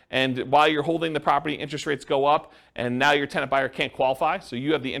there, and while you're holding the property, interest rates go up, and now your tenant buyer can't qualify, so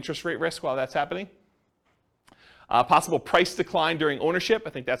you have the interest rate risk while that's happening. Possible price decline during ownership, I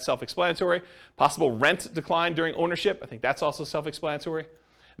think that's self-explanatory. Possible rent decline during ownership, I think that's also self-explanatory.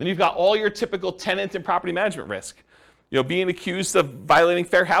 Then you've got all your typical tenant and property management risk. Being accused of violating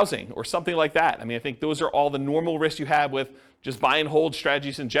fair housing or something like that. I think those are all the normal risks you have with just buy and hold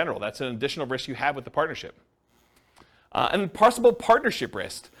strategies in general. That's an additional risk you have with the partnership. And possible partnership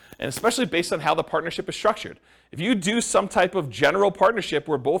risk, and especially based on how the partnership is structured. If you do some type of general partnership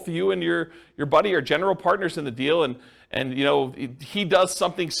where both you and your buddy are general partners in the deal, and he does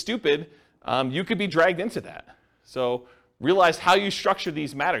something stupid, you could be dragged into that. So realize how you structure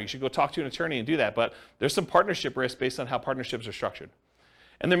these matter. You should go talk to an attorney and do that. But there's some partnership risk based on how partnerships are structured.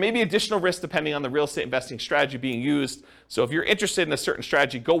 And there may be additional risk depending on the real estate investing strategy being used. So if you're interested in a certain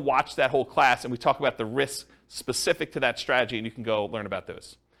strategy, go watch that whole class, and we talk about the risks specific to that strategy, and you can go learn about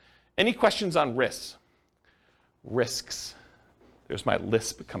those. Any questions on risks? Risks. There's my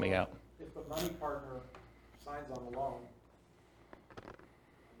lisp coming out. If the money partner signs on the loan,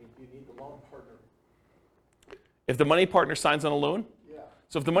 I mean, do you need the loan partner? If the money partner signs on a loan? Yeah.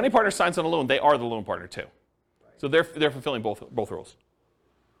 So if the money partner signs on a loan, they are the loan partner too. Right. So they're fulfilling both roles.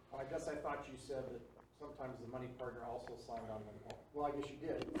 Well, I guess I thought you said that sometimes the money partner also signed on the loan. Well, I guess you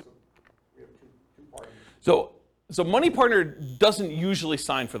did. So we have two parties. So money partner doesn't usually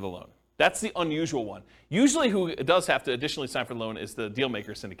sign for the loan. That's the unusual one. Usually who does have to additionally sign for the loan is the deal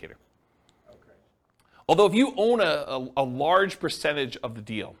maker syndicator. Okay. Although if you own a large percentage of the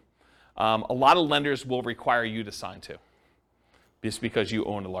deal, a lot of lenders will require you to sign too, just because you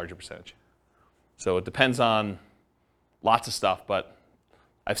own a larger percentage. So it depends on lots of stuff, but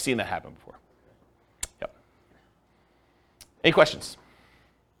I've seen that happen before. Yep. Any questions?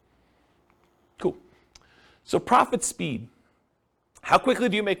 Cool. So profit speed. How quickly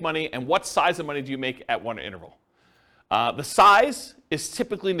do you make money, and what size of money do you make at one interval? The size is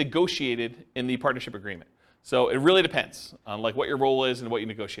typically negotiated in the partnership agreement. So it really depends on like what your role is and what you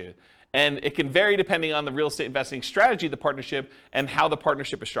negotiated. And it can vary depending on the real estate investing strategy of the partnership and how the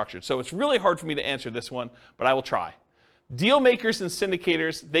partnership is structured. So it's really hard for me to answer this one, but I will try. Deal makers and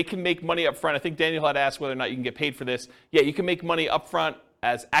syndicators, they can make money up front. I think Daniel had asked whether or not you can get paid for this. Yeah, you can make money up front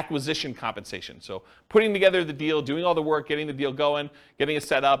as acquisition compensation. So putting together the deal, doing all the work, getting the deal going, getting it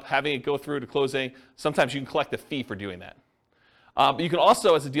set up, having it go through to closing. Sometimes you can collect a fee for doing that. But you can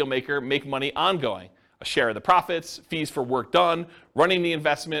also, as a deal maker, make money ongoing. A share of the profits, fees for work done, running the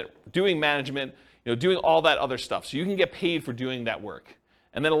investment, doing management, doing all that other stuff. So you can get paid for doing that work.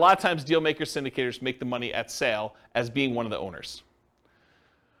 And then a lot of times deal makers, syndicators make the money at sale as being one of the owners.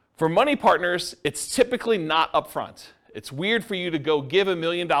 For money partners, it's typically not upfront. It's weird for you to go give $1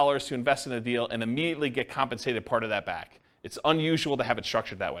 million to invest in a deal and immediately get compensated part of that back. It's unusual to have it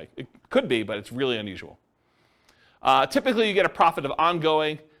structured that way. It could be, but it's really unusual. Typically, you get a profit of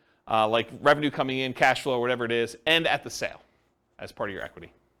ongoing, like revenue coming in, cash flow, whatever it is, and at the sale as part of your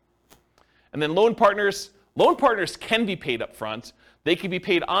equity. And then loan partners can be paid up front. They can be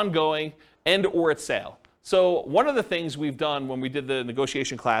paid ongoing and or at sale. So one of the things we've done when we did the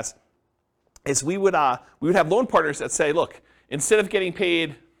negotiation class is we would have loan partners that say, look, instead of getting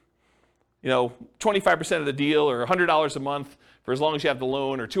paid 25% of the deal or $100 a month for as long as you have the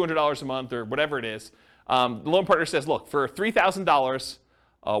loan, or $200 a month or whatever it is, the loan partner says, look, for $3,000,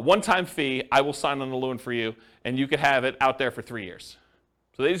 one-time fee, I will sign on the loan for you, and you could have it out there for 3 years.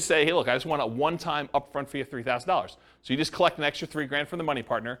 So they just say, hey, look, I just want a one-time upfront fee of $3,000. So you just collect an extra $3,000 from the money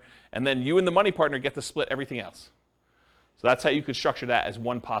partner, and then you and the money partner get to split everything else. So that's how you could structure that as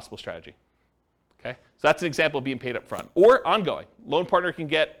one possible strategy. Okay? So that's an example of being paid up front. Or ongoing. Loan partner can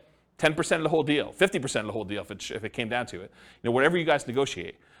get 10% of the whole deal, 50% of the whole deal if it came down to it. Whatever you guys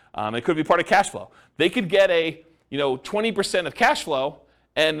negotiate. It could be part of cash flow. They could get a 20% of cash flow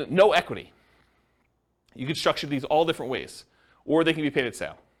and no equity. You could structure these all different ways. Or they can be paid at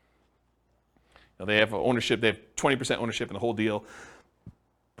sale. They have ownership, they have 20% ownership in the whole deal,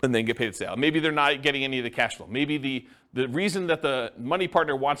 and then get paid at sale. Maybe they're not getting any of the cash flow. Maybe the reason that the money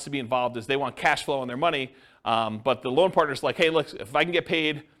partner wants to be involved is they want cash flow on their money, but the loan partner's like, hey, look, if I can get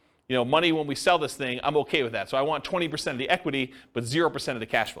paid money when we sell this thing, I'm okay with that. So I want 20% of the equity, but 0% of the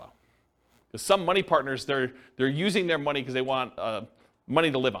cash flow. Because some money partners, they're using their money because they want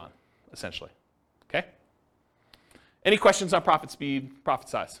money to live on, essentially. Okay? Any questions on profit speed, profit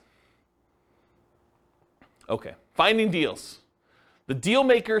size? Okay, finding deals. The deal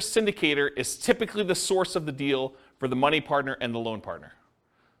maker syndicator is typically the source of the deal for the money partner and the loan partner.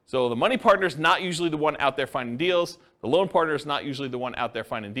 So the money partner is not usually the one out there finding deals. The loan partner is not usually the one out there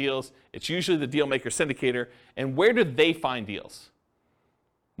finding deals. It's usually the deal maker syndicator. And where do they find deals?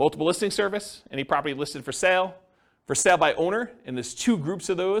 Multiple listing service, any property listed for sale by owner, and there's two groups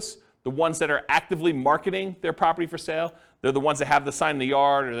of those. The ones that are actively marketing their property for sale, they're the ones that have the sign in the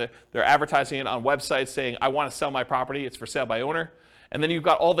yard, or they're advertising it on websites saying, I want to sell my property, it's for sale by owner. And then you've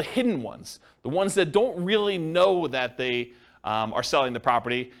got all the hidden ones, the ones that don't really know that they are selling the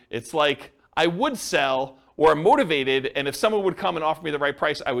property. It's like, I would sell, or I'm motivated, and if someone would come and offer me the right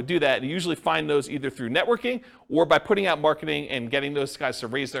price, I would do that. And you usually find those either through networking or by putting out marketing and getting those guys to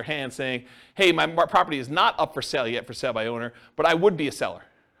raise their hand saying, hey, my property is not up for sale yet, for sale by owner, but I would be a seller.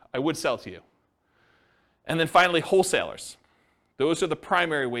 I would sell to you. And then finally, wholesalers. Those are the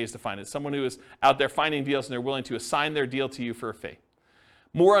primary ways to find it. Someone who is out there finding deals and they're willing to assign their deal to you for a fee.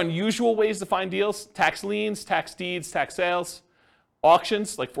 More unusual ways to find deals: tax liens, tax deeds, tax sales,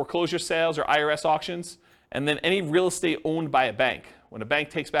 auctions like foreclosure sales or IRS auctions, and then any real estate owned by a bank. When a bank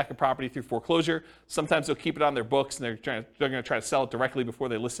takes back a property through foreclosure, sometimes they'll keep it on their books and they're going to try to sell it directly before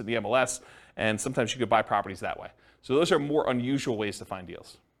they list it in the MLS, and sometimes you could buy properties that way. So those are more unusual ways to find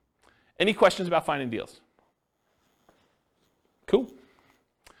deals. Any questions about finding deals? Cool.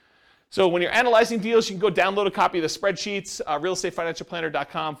 So when you're analyzing deals, you can go download a copy of the spreadsheets,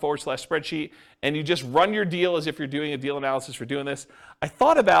 realestatefinancialplanner.com/spreadsheet, and you just run your deal as if you're doing a deal analysis for doing this. I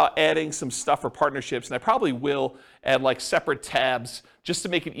thought about adding some stuff for partnerships, and I probably will add like separate tabs just to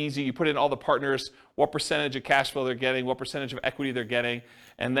make it easy. You put in all the partners, what percentage of cash flow they're getting, what percentage of equity they're getting,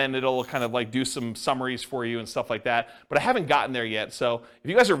 and then it'll kind of like do some summaries for you and stuff like that. But I haven't gotten there yet. So if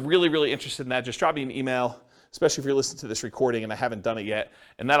you guys are really, really interested in that, just drop me an email, especially if you're listening to this recording and I haven't done it yet,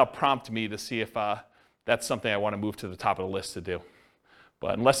 and that'll prompt me to see if that's something I want to move to the top of the list to do.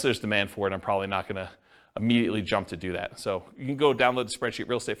 But unless there's demand for it, I'm probably not going to immediately jump to do that. So you can go download the spreadsheet,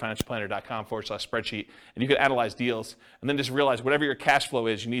 realestatefinancialplanner.com/spreadsheet, and you can analyze deals, and then just realize whatever your cash flow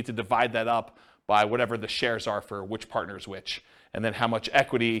is, you need to divide that up by whatever the shares are for which partner is which, and then how much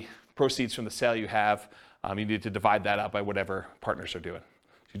equity proceeds from the sale you have, you need to divide that up by whatever partners are doing.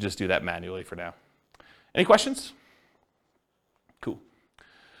 You just do that manually for now. Any questions? Cool.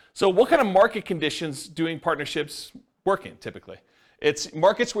 So what kind of market conditions doing partnerships work in typically? It's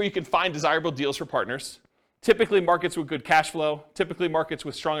markets where you can find desirable deals for partners, typically markets with good cash flow, typically markets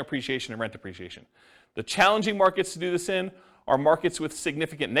with strong appreciation and rent appreciation. The challenging markets to do this in are markets with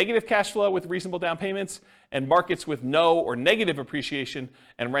significant negative cash flow with reasonable down payments, and markets with no or negative appreciation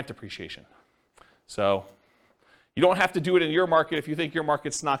and rent appreciation. So you don't have to do it in your market. If you think your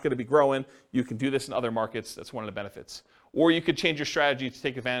market's not going to be growing, you can do this in other markets. That's one of the benefits. Or you could change your strategy to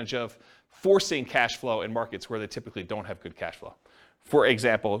take advantage of forcing cash flow in markets where they typically don't have good cash flow. For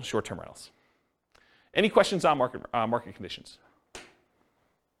example, short-term rentals. Any questions on market conditions?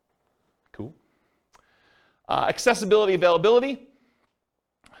 Cool. Accessibility, availability.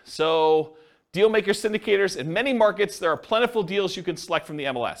 So deal maker syndicators. In many markets, there are plentiful deals you can select from the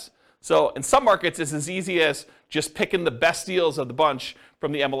MLS. So in some markets, it's as easy as just picking the best deals of the bunch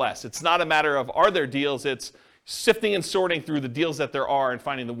from the MLS. It's not a matter of are there deals, it's sifting and sorting through the deals that there are and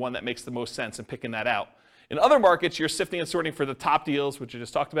finding the one that makes the most sense and picking that out. In other markets, you're sifting and sorting for the top deals, which I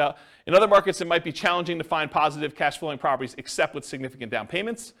just talked about. In other markets, it might be challenging to find positive cash flowing properties except with significant down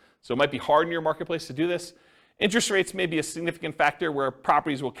payments. So it might be hard in your marketplace to do this. Interest rates may be a significant factor where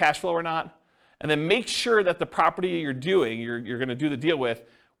properties will cash flow or not. And then make sure that the property you're going to do the deal with,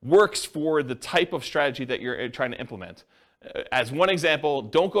 works for the type of strategy that you're trying to implement. As one example,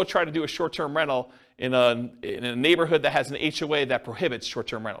 don't go try to do a short-term rental in a neighborhood that has an HOA that prohibits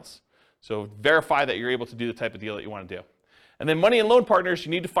short-term rentals. So verify that you're able to do the type of deal that you want to do. And then money and loan partners,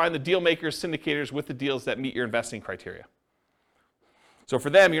 you need to find the deal makers, syndicators with the deals that meet your investing criteria. So for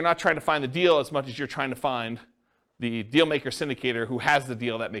them, you're not trying to find the deal as much as you're trying to find the deal maker syndicator who has the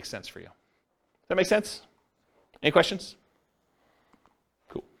deal that makes sense for you. Does that make sense? Any questions?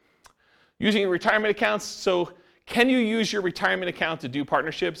 Using retirement accounts. So can you use your retirement account to do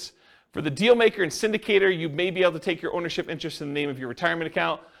partnerships? For the deal maker and syndicator, you may be able to take your ownership interest in the name of your retirement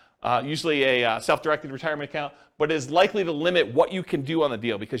account, usually a self-directed retirement account, but it is likely to limit what you can do on the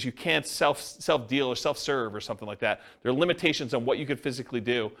deal because you can't self-deal or self-serve or something like that. There are limitations on what you could physically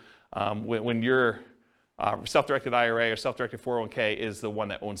do when your self-directed IRA or self-directed 401k is the one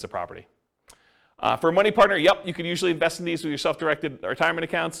that owns the property. For a money partner, yep, you could usually invest in these with your self-directed retirement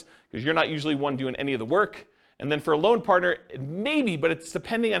accounts because you're not usually one doing any of the work. And then for a loan partner, maybe, but it's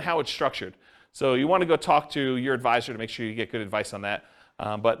depending on how it's structured. So you want to go talk to your advisor to make sure you get good advice on that.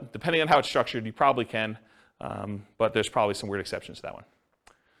 But depending on how it's structured, you probably can, but there's probably some weird exceptions to that one.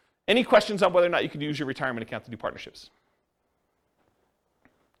 Any questions on whether or not you can use your retirement account to do partnerships?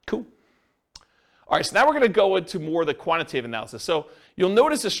 Cool. All right, so now we're going to go into more of the quantitative analysis. So you'll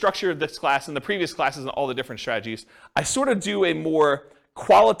notice the structure of this class and the previous classes and all the different strategies. I sort of do a more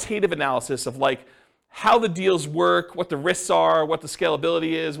qualitative analysis of like how the deals work, what the risks are, what the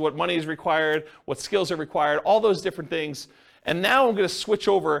scalability is, what money is required, what skills are required, all those different things. And now I'm going to switch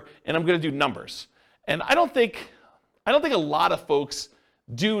over and I'm going to do numbers. And I don't think a lot of folks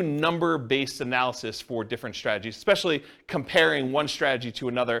do number-based analysis for different strategies, especially comparing one strategy to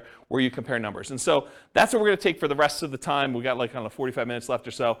another where you compare numbers. And so that's what we're going to take for the rest of the time. We got like 45 minutes left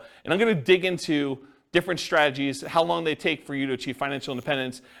or so. And I'm going to dig into different strategies, how long they take for you to achieve financial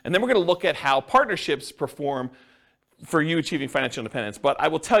independence. And then we're going to look at how partnerships perform for you achieving financial independence. But I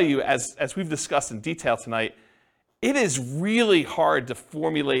will tell you, as we've discussed in detail tonight, it is really hard to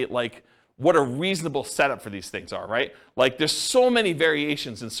formulate like what a reasonable setup for these things are, right? Like there's so many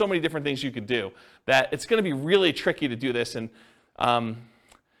variations and so many different things you can do that it's going to be really tricky to do this. And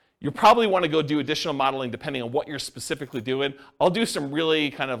you probably want to go do additional modeling depending on what you're specifically doing. I'll do some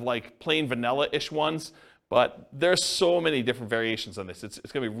really kind of like plain vanilla-ish ones, but there's so many different variations on this. It's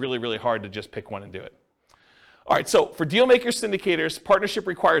going to be really, really hard to just pick one and do it. All right, so for deal makers, syndicators, partnership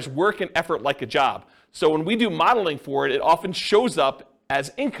requires work and effort like a job. So when we do modeling for it, it often shows up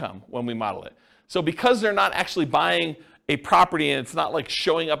as income when we model it. So because they're not actually buying a property and it's not like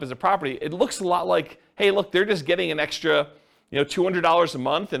showing up as a property, it looks a lot like, hey, look, they're just getting an extra, $200 a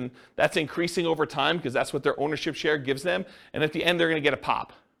month, and that's increasing over time because that's what their ownership share gives them. And at the end, they're going to get a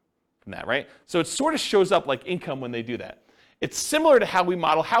pop from that, right? So it sort of shows up like income when they do that. It's similar to how we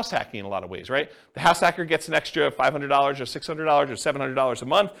model house hacking in a lot of ways, right? The house hacker gets an extra $500 or $600 or $700 a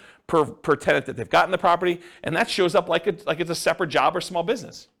month per tenant that they've got in the property, and that shows up like it's a separate job or small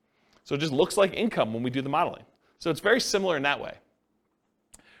business. So it just looks like income when we do the modeling. So it's very similar in that way.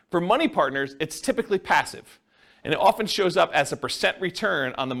 For money partners, it's typically passive, and it often shows up as a percent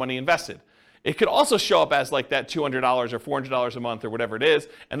return on the money invested. It could also show up as like that $200 or $400 a month or whatever it is,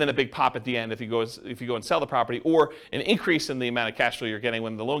 and then a big pop at the end if you go and sell the property, or an increase in the amount of cash flow you're getting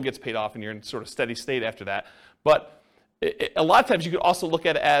when the loan gets paid off and you're in sort of steady state after that. But a lot of times you could also look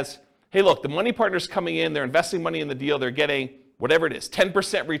at it as, hey, look, the money partner's coming in, they're investing money in the deal, they're getting whatever it is,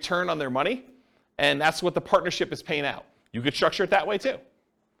 10% return on their money, and that's what the partnership is paying out. You could structure it that way too.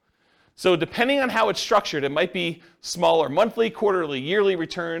 So depending on how it's structured, it might be smaller monthly, quarterly, yearly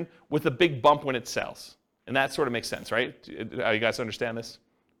return with a big bump when it sells. And that sort of makes sense, right? You guys understand this?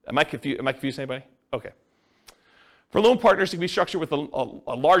 Am I confusing anybody? Okay. For loan partners, it can be structured with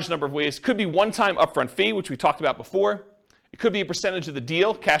a large number of ways. It could be one-time upfront fee, which we talked about before. It could be a percentage of the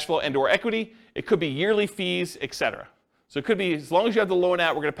deal, cash flow and or equity. It could be yearly fees, etc. So it could be, as long as you have the loan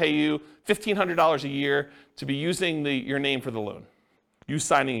out, we're going to pay you $1,500 a year to be using your name for the loan. You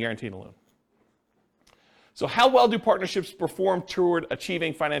signing and guaranteeing a loan. So how well do partnerships perform toward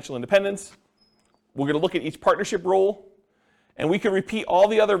achieving financial independence? We're going to look at each partnership role, and we can repeat all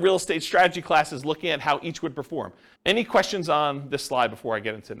the other real estate strategy classes looking at how each would perform. Any questions on this slide before I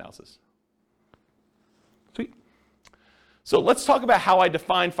get into analysis? Sweet. So let's talk about how I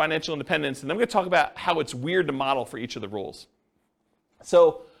define financial independence, and then I'm going to talk about how it's weird to model for each of the roles.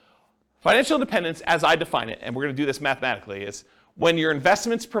 So financial independence, as I define it, and we're going to do this mathematically, is when your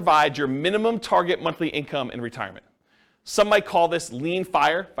investments provide your minimum target monthly income in retirement. Some might call this lean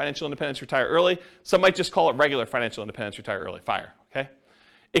FIRE, financial independence, retire early. Some might just call it regular financial independence, retire early, FIRE, okay?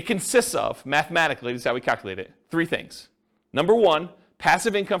 It consists of, mathematically, this is how we calculate it, 3 things. Number 1,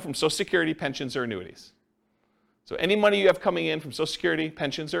 passive income from Social Security, pensions, or annuities. So any money you have coming in from Social Security,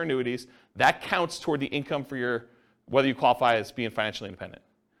 pensions, or annuities, that counts toward the income for whether you qualify as being financially independent.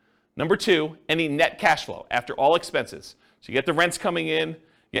 Number 2, any net cash flow after all expenses. So you get the rents coming in, you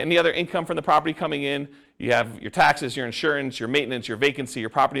get any other income from the property coming in, you have your taxes, your insurance, your maintenance, your vacancy,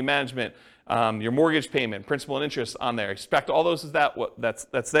 your property management, your mortgage payment, principal and interest on there. Expect all those is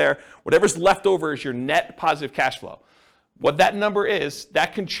that's there. Whatever's left over is your net positive cash flow. What that number is,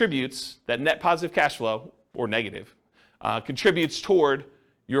 that contributes, that net positive cash flow, or negative, contributes toward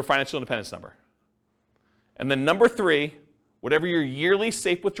your financial independence number. And then number 3, whatever your yearly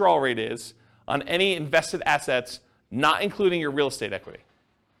safe withdrawal rate is on any invested assets, not including your real estate equity.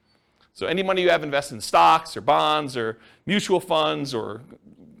 So any money you have invested in stocks or bonds or mutual funds or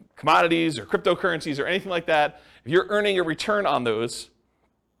commodities or cryptocurrencies or anything like that, if you're earning a return on those,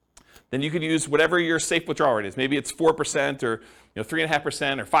 then you could use whatever your safe withdrawal rate is. Maybe it's 4% or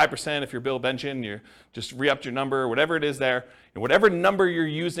 3.5% or 5% if you're Bill Benjen, you just re-upped your number, whatever it is there. And whatever number you're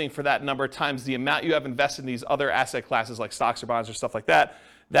using for that number times the amount you have invested in these other asset classes like stocks or bonds or stuff like that,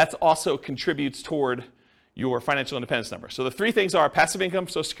 that also contributes toward your financial independence number. So the 3 things are passive income,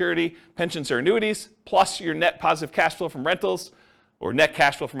 Social Security, pensions or annuities, plus your net positive cash flow from rentals, or net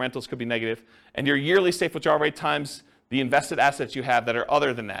cash flow from rentals could be negative, and your yearly safe withdrawal rate times the invested assets you have that are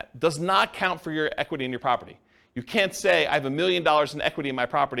other than that. Does not count for your equity in your property. You can't say I have $1 million in equity in my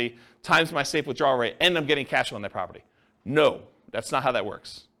property times my safe withdrawal rate and I'm getting cash flow on that property. No, that's not how that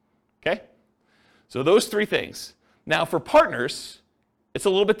works. Okay? So those 3 things. Now for partners, it's a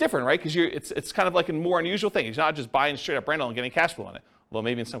little bit different, right? Because it's kind of like a more unusual thing. You're not just buying straight up rental and getting cash flow on it, although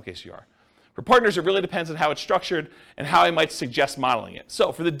maybe in some cases you are. For partners, it really depends on how it's structured and how I might suggest modeling it.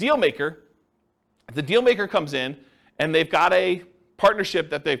 So for the deal maker, if the deal maker comes in and they've got a partnership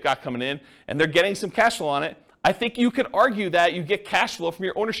that they've got coming in and they're getting some cash flow on it, I think you could argue that you get cash flow from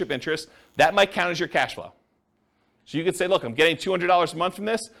your ownership interest. That might count as your cash flow. So you could say, look, I'm getting $200 a month from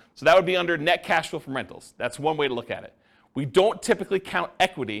this, so that would be under net cash flow from rentals. That's one way to look at it. We don't typically count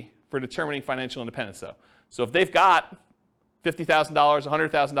equity for determining financial independence, though. So if they've got $50,000,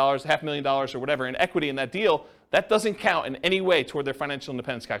 $100,000, $500,000, or whatever in equity in that deal, that doesn't count in any way toward their financial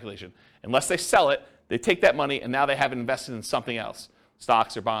independence calculation. Unless they sell it, they take that money, and now they have it invested in something else,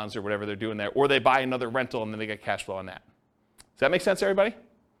 stocks or bonds or whatever they're doing there, or they buy another rental, and then they get cash flow on that. Does that make sense, everybody?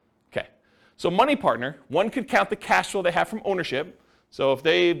 Okay. So money partner, one could count the cash flow they have from ownership. So if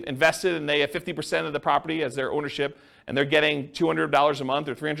they invested and they have 50% of the property as their ownership and they're getting $200 a month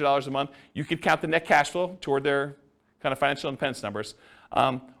or $300 a month, you could count the net cash flow toward their kind of financial independence numbers.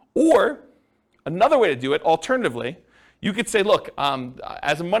 Or another way to do it, alternatively, you could say, look,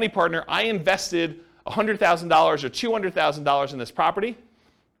 as a money partner, I invested $100,000 or $200,000 in this property,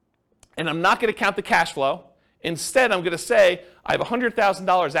 and I'm not going to count the cash flow. Instead, I'm going to say I have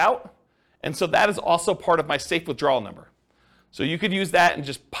 $100,000 out, and so that is also part of my safe withdrawal number. So you could use that and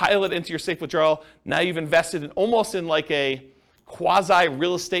just pile it into your safe withdrawal. Now you've invested in almost in like a quasi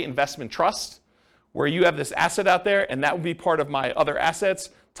real estate investment trust where you have this asset out there, and that would be part of my other assets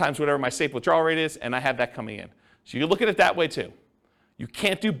times whatever my safe withdrawal rate is, and I have that coming in. So you look at it that way too. You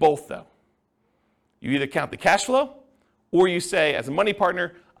can't do both though. You either count the cash flow, or you say, as a money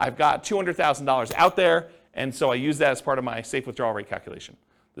partner, I've got $200,000 out there, and so I use that as part of my safe withdrawal rate calculation.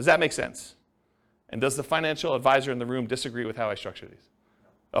 Does that make sense? And does the financial advisor in the room disagree with how I structure these?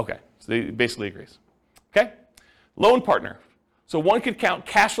 Okay, so he basically agrees. Okay? Loan partner. So one could count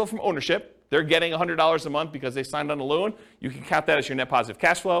cash flow from ownership. They're getting $100 a month because they signed on a loan. You can count that as your net positive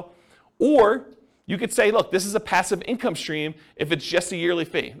cash flow. Or you could say, look, this is a passive income stream if it's just a yearly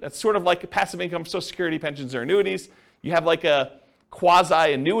fee. That's sort of like a passive income, Social Security, pensions, or annuities. You have like a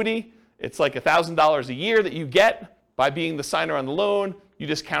quasi-annuity. It's like $1,000 a year that you get by being the signer on the loan. You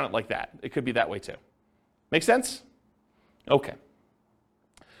just count it like that. It could be that way too. Make sense? Okay.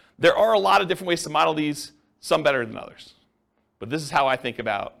 There are a lot of different ways to model these, some better than others. But this is how I think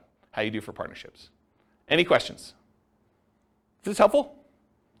about how you do for partnerships. Any questions? Is this helpful?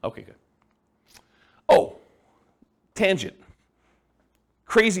 Okay, good. Oh, tangent.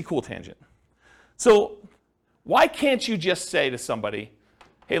 Crazy cool tangent. So why can't you just say to somebody,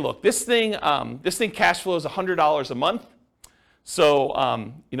 hey, look, this thing cash flow is $100 a month.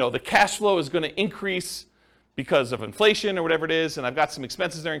 So, the cash flow is going to increase because of inflation or whatever it is, and I've got some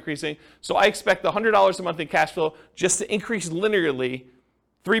expenses that are increasing. So I expect the $100 a month in cash flow just to increase linearly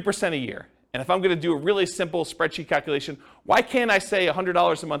 3% a year. And if I'm going to do a really simple spreadsheet calculation, why can't I say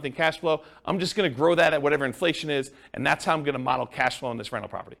 $100 a month in cash flow? I'm just going to grow that at whatever inflation is, and that's how I'm going to model cash flow in this rental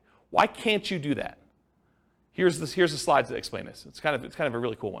property. Why can't you do that? Here's the slides that explain this. It's kind of a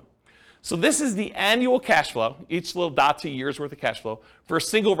really cool one. So this is the annual cash flow, each little dot's a year's worth of cash flow, for a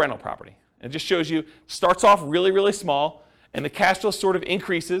single rental property. And it just shows you, starts off really, really small, and the cash flow sort of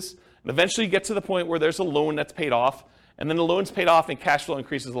increases, and eventually you get to the point where there's a loan that's paid off, and then the loan's paid off and cash flow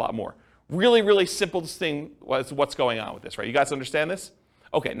increases a lot more. Really, really simple thing was what's going on with this, right? You guys understand this?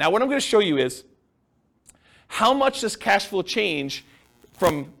 Okay, now what I'm going to show you is how much does cash flow change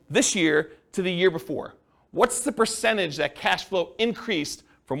from this year to the year before? What's the percentage that cash flow increased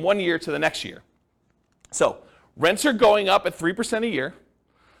from one year to the next year? So rents are going up at 3% a year.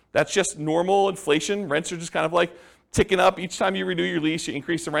 That's just normal inflation. Rents are just kind of like ticking up. Each time you renew your lease, you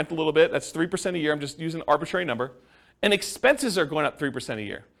increase the rent a little bit. That's 3% a year. I'm just using an arbitrary number. And expenses are going up 3% a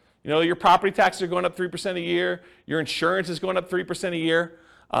year. Your property taxes are going up 3% a year. Your insurance is going up 3% a year.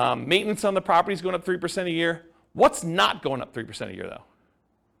 Maintenance on the property is going up 3% a year. What's not going up 3% a year, though?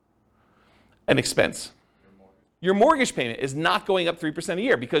 An expense. Your mortgage payment is not going up 3% a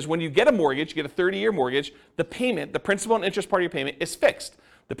year because when you get a mortgage, you get a 30-year mortgage, the payment, the principal and interest part of your payment is fixed.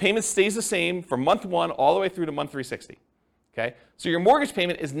 The payment stays the same from month 1 all the way through to month 360. Okay? So your mortgage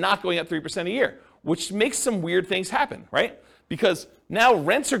payment is not going up 3% a year, which makes some weird things happen, right? Because now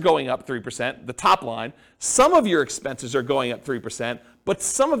rents are going up 3%, the top line. Some of your expenses are going up 3%, but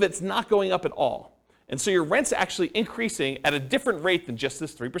some of it's not going up at all. And so your rent's actually increasing at a different rate than just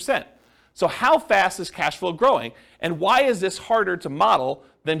this 3%. So how fast is cash flow growing? And why is this harder to model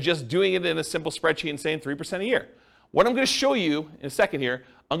than just doing it in a simple spreadsheet and saying 3% a year? What I'm going to show you in a second here,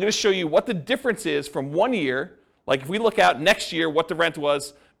 I'm going to show you what the difference is from one year, like if we look out next year what the rent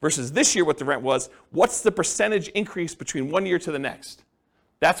was versus this year what the rent was, what's the percentage increase between one year to the next?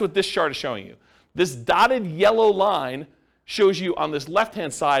 That's what this chart is showing you. This dotted yellow line shows you on this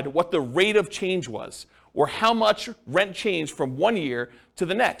left-hand side what the rate of change was, or how much rent changed from one year to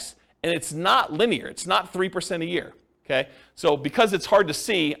the next. And it's not linear. It's not 3% a year, okay? So because it's hard to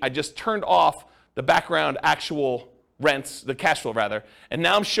see, I just turned off the background actual rents, the cash flow rather, and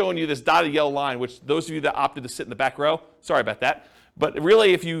now I'm showing you this dotted yellow line, which those of you that opted to sit in the back row, sorry about that. But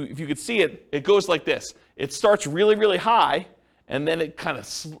really, if you could see it, it goes like this. It starts really, really high, and then it kind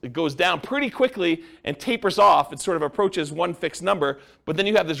of it goes down pretty quickly and tapers off. It sort of approaches one fixed number, but then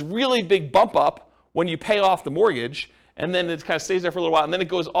you have this really big bump up when you pay off the mortgage, and then it kind of stays there for a little while, and then it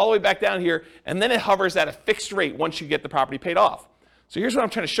goes all the way back down here, and then it hovers at a fixed rate once you get the property paid off. So here's what I'm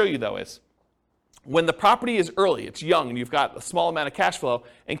trying to show you, though, is when the property is early, it's young, and you've got a small amount of cash flow,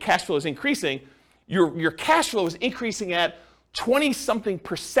 and cash flow is increasing, your cash flow is increasing at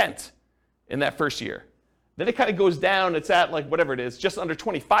 20-something% in that first year. Then it kind of goes down, it's at like whatever it is, just under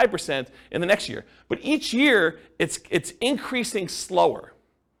 25% in the next year. But each year, it's increasing slower,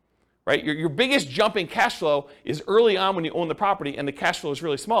 right? Your biggest jump in cash flow is early on when you own the property, and the cash flow is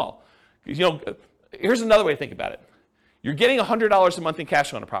really small. Here's another way to think about it. You're getting $100 a month in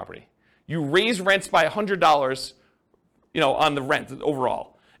cash flow on a property. You raise rents by $100, on the rent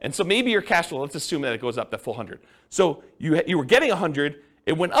overall. And so maybe your cash flow, let's assume that it goes up that full 100. So you were getting 100,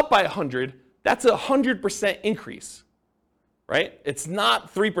 it went up by 100, that's a 100% increase, right? It's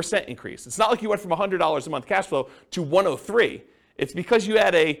not 3% increase. It's not like you went from $100 a month cash flow to 103. It's because you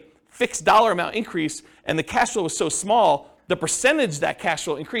had a fixed dollar amount increase and the cash flow was so small, the percentage that cash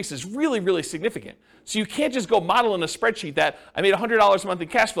flow increase is really, really significant. So you can't just go model in a spreadsheet that I made $100 a month in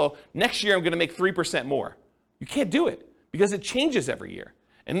cash flow, next year I'm going to make 3% more. You can't do it because it changes every year.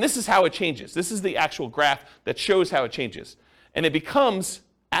 And this is how it changes. This is the actual graph that shows how it changes. And it becomes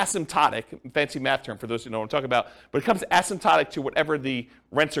asymptotic, fancy math term for those who know what I'm talking about, but it becomes asymptotic to whatever the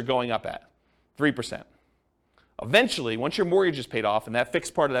rents are going up at, 3%. Eventually, once your mortgage is paid off and that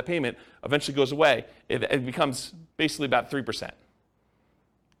fixed part of that payment eventually goes away, it becomes basically about 3%.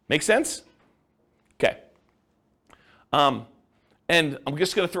 Make sense? Okay. And I'm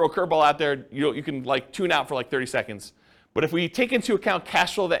just going to throw a curveball out there. You can tune out for 30 seconds. But if we take into account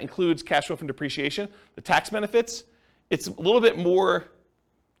cash flow that includes cash flow from depreciation, the tax benefits, it's a little bit more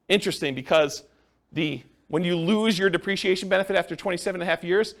interesting because when you lose your depreciation benefit after 27.5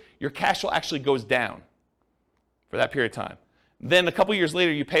 years, your cash flow actually goes down for that period of time. Then a couple years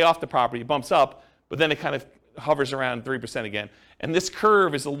later, you pay off the property, it bumps up, but then it kind of hovers around 3% again. And this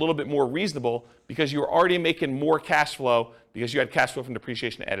curve is a little bit more reasonable because you're already making more cash flow because you had cash flow from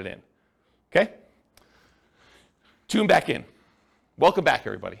depreciation added in. Okay? Tune back in. Welcome back,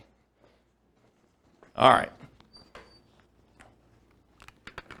 everybody. All right.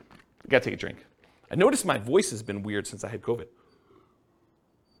 I gotta take a drink. I noticed my voice has been weird since I had COVID.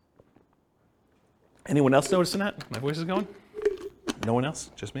 Anyone else noticing that? My voice is going? No one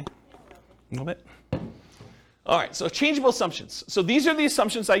else? Just me? A little bit? All right, so changeable assumptions. So these are the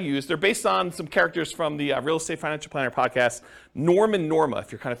assumptions I use. They're based on some characters from the Real Estate Financial Planner podcast, Norm and Norma,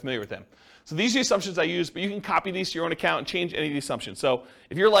 if you're kind of familiar with them. So these are the assumptions I use, but you can copy these to your own account and change any of these assumptions. So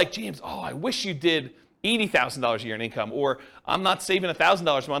if you're like, James, I wish you did $80,000 a year in income, or I'm not saving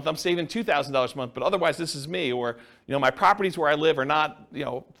 $1,000 a month, I'm saving $2,000 a month, but otherwise this is me, or my properties where I live are not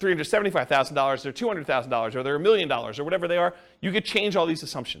 $375,000, they're $200,000, or they're $1 million, or whatever they are, you could change all these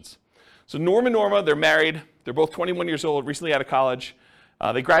assumptions. So Norm and Norma, they're married, they're both 21 years old, recently out of college.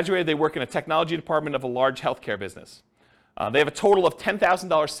 They graduated, they work in a technology department of a large healthcare business. They have a total of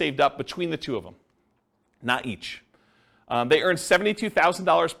 $10,000 saved up between the two of them, not each. They earn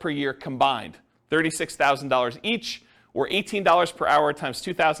 $72,000 per year combined, $36,000 each, or $18 per hour times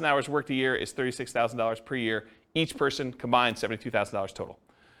 2,000 hours worked a year is $36,000 per year. Each person combined $72,000 total.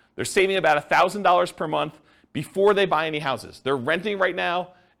 They're saving about $1,000 per month before they buy any houses. They're renting right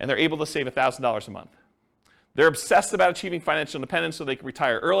now, and they're able to save $1,000 a month. They're obsessed about achieving financial independence so they can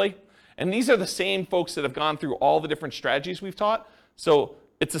retire early. And these are the same folks that have gone through all the different strategies we've taught. So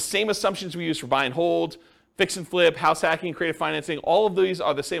it's the same assumptions we use for buy and hold, fix and flip, house hacking, creative financing. All of these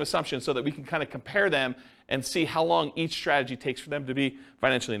are the same assumptions so that we can kind of compare them and see how long each strategy takes for them to be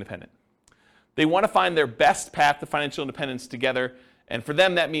financially independent. They want to find their best path to financial independence together. And for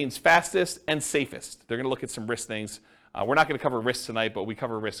them, that means fastest and safest. They're going to look at some risk things. We're not going to cover risk tonight, but we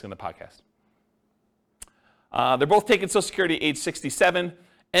cover risk in the podcast. They're both taking Social Security at age 67.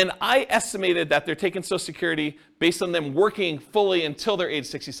 And I estimated that they're taking Social Security based on them working fully until they're age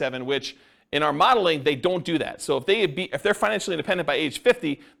 67, which in our modeling, they don't do that. So if they're financially independent by age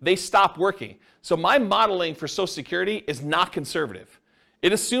 50, they stop working. So my modeling for Social Security is not conservative.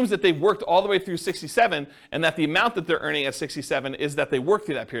 It assumes that they've worked all the way through 67 and that the amount that they're earning at 67 is that they worked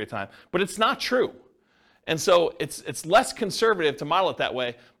through that period of time. But it's not true. And so it's less conservative to model it that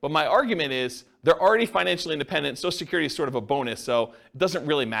way. But my argument is they're already financially independent. Social Security is sort of a bonus, so it doesn't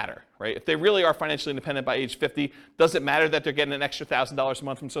really matter, right? If they really are financially independent by age 50, does it matter that they're getting an extra $1,000 a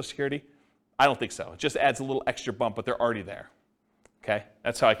month from Social Security? I don't think so. It just adds a little extra bump, but they're already there. Okay?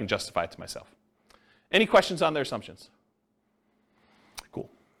 That's how I can justify it to myself. Any questions on their assumptions? Cool.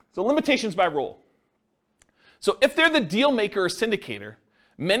 So limitations by role. So if they're the deal maker or syndicator,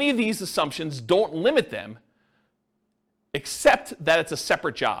 many of these assumptions don't limit them except that it's a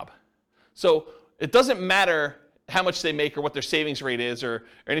separate job. So it doesn't matter how much they make or what their savings rate is or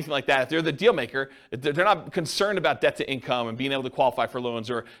anything like that. If they're the deal maker, they're not concerned about debt to income and being able to qualify for loans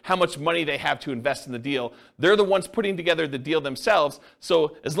or how much money they have to invest in the deal. They're the ones putting together the deal themselves.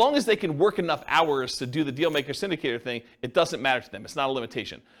 So as long as they can work enough hours to do the deal maker syndicator thing, it doesn't matter to them. It's not a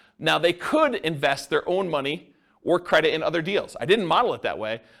limitation. Now, they could invest their own money or credit in other deals. I didn't model it that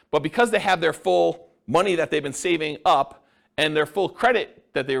way, but because they have their full money that they've been saving up and their full credit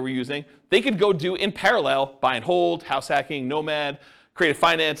that they were using, they could go do in parallel buy and hold, house hacking, Nomad, creative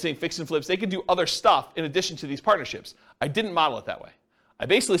financing, fix and flips. They could do other stuff in addition to these partnerships. I didn't model it that way. I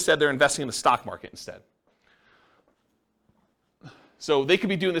basically said they're investing in the stock market instead. So they could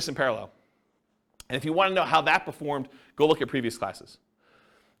be doing this in parallel. And if you want to know how that performed, go look at previous classes.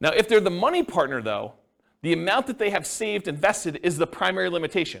 Now, if they're the money partner, though, the amount that they have saved invested is the primary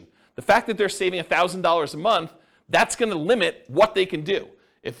limitation. The fact that they're saving $1,000 a month, that's going to limit what they can do.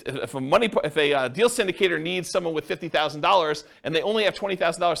 If a deal syndicator needs someone with $50,000 and they only have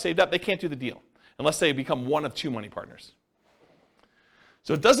 $20,000 saved up, they can't do the deal unless they become one of two money partners.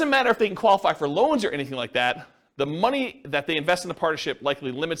 So it doesn't matter if they can qualify for loans or anything like that. The money that they invest in the partnership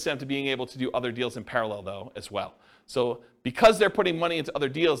likely limits them to being able to do other deals in parallel, though, as well. So because they're putting money into other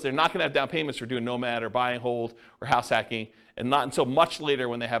deals, they're not going to have down payments for doing Nomad or buy and hold or house hacking, and not until much later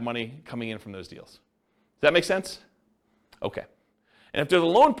when they have money coming in from those deals. Does that make sense? Okay. And if they're the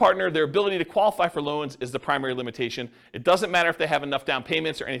loan partner, their ability to qualify for loans is the primary limitation. It doesn't matter if they have enough down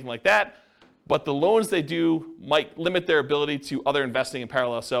payments or anything like that, but the loans they do might limit their ability to other investing in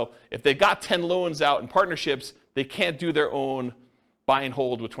parallel. So if they've got 10 loans out in partnerships, they can't do their own buy and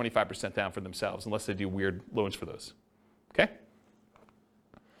hold with 25% down for themselves unless they do weird loans for those. Okay?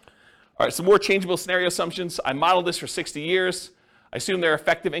 All right, some more changeable scenario assumptions. I modeled this for 60 years. I assume their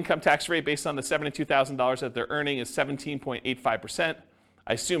effective income tax rate based on the $72,000 that they're earning is 17.85%.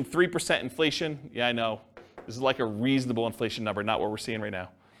 I assume 3% inflation. Yeah, I know. This is like a reasonable inflation number, not what we're seeing right now.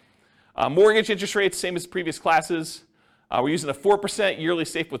 Mortgage interest rates, same as previous classes. We're using a 4% yearly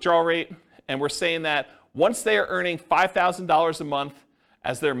safe withdrawal rate, and we're saying that once they are earning $5,000 a month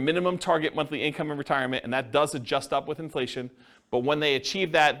as their minimum target monthly income in retirement, and that does adjust up with inflation, but when they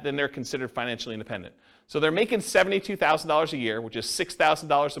achieve that, then they're considered financially independent. So they're making $72,000 a year, which is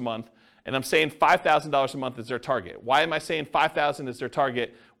 $6,000 a month, and I'm saying $5,000 a month is their target. Why am I saying $5,000 is their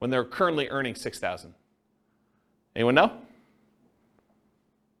target when they're currently earning $6,000? Anyone know?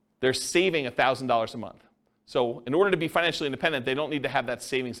 They're saving $1,000 a month. So in order to be financially independent, they don't need to have that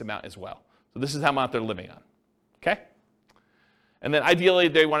savings amount as well. So this is how much they're living on. Okay? And then ideally,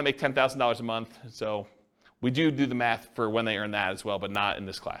 they want to make $10,000 a month. So we do the math for when they earn that as well, but not in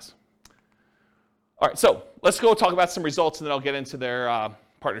this class. All right, so let's go talk about some results, and then I'll get into their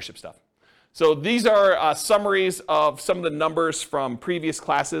partnership stuff. So these are summaries of some of the numbers from previous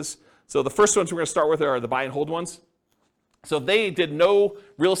classes. So the first ones we're going to start with are the buy and hold ones. So they did no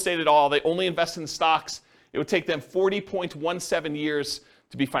real estate at all. They only invest in stocks. It would take them 40.17 years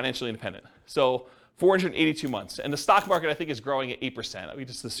to be financially independent. So 482 months. And the stock market, I think, is growing at 8%. We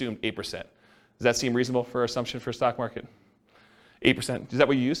just assumed 8%. Does that seem reasonable for assumption for stock market? 8%. Is that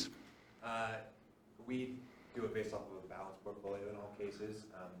what you use? We do it based off of a balanced portfolio in all cases,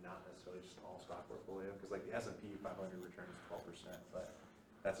 not necessarily just an all-stock portfolio, because like the S&P 500 return is 12%, but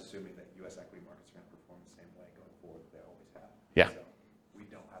that's assuming that U.S. equity markets are going to perform the same way going forward that they always have. Yeah. So we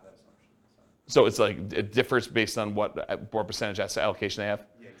don't have that assumption. So it's like it differs based on what percentage asset allocation they have?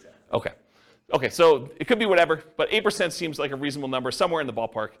 Yeah, exactly. Okay. Okay, so it could be whatever, but 8% seems like a reasonable number, somewhere in the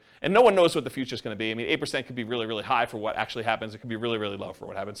ballpark. And no one knows what the future is going to be. I mean, 8% could be really, really high for what actually happens. It could be really, really low for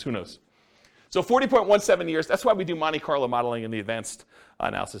what happens. Who knows? So 40.17 years, that's why we do Monte Carlo modeling in the advanced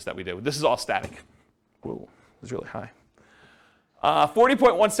analysis that we do. This is all static. Whoa, this is really high.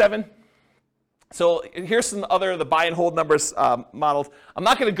 40.17. So here's some other the buy and hold numbers modeled. I'm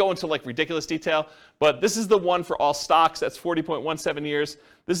not going to go into like ridiculous detail, but this is the one for all stocks. That's 40.17 years.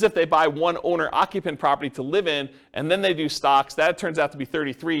 This is if they buy one owner-occupant property to live in, and then they do stocks. That turns out to be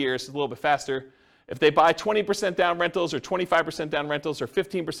 33 years, a little bit faster. If they buy 20% down rentals or 25% down rentals or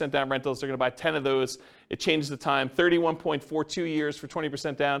 15% down rentals, they're going to buy 10 of those. It changes the time. 31.42 years for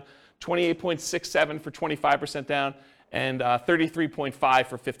 20% down, 28.67 for 25% down, and 33.5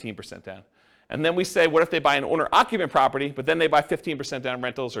 for 15% down. And then we say, what if they buy an owner-occupant property, but then they buy 15% down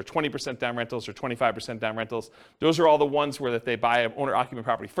rentals or 20% down rentals or 25% down rentals? Those are all the ones where they buy an owner-occupant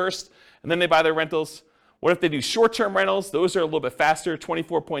property first, and then they buy their rentals. What if they do short-term rentals? Those are a little bit faster,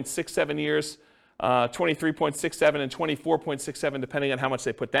 24.67 years. 23.67 and 24.67 depending on how much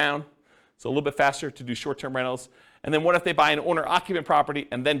they put down. So a little bit faster to do short-term rentals. And then what if they buy an owner-occupant property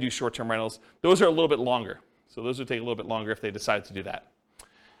and then do short-term rentals? Those are a little bit longer. So those would take a little bit longer if they decide to do that.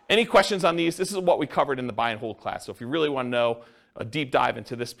 Any questions on these? This is what we covered in the buy and hold class. So if you really want to know a deep dive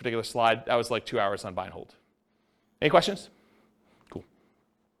into this particular slide, that was like 2 hours on buy and hold. Any questions? Cool.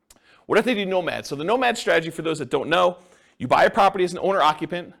 What if they do nomad? So the nomad strategy, for those that don't know, you buy a property as an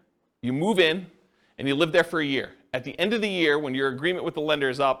owner-occupant, you move in, and you live there for a year. At the end of the year, when your agreement with the lender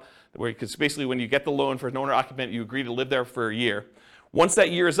is up, because basically when you get the loan for an owner-occupant, you agree to live there for a year. Once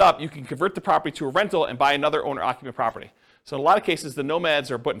that year is up, you can convert the property to a rental and buy another owner-occupant property. So in a lot of cases, the nomads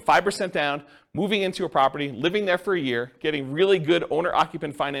are putting 5% down, moving into a property, living there for a year, getting really good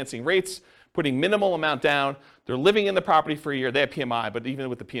owner-occupant financing rates, putting minimal amount down. They're living in the property for a year. They have PMI, but even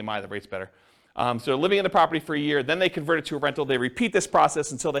with the PMI, the rate's better. So they're living in the property for a year, then they convert it to a rental. They repeat this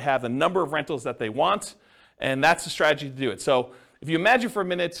process until they have the number of rentals that they want, and that's the strategy to do it. So if you imagine for a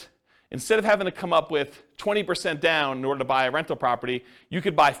minute, instead of having to come up with 20% down in order to buy a rental property, you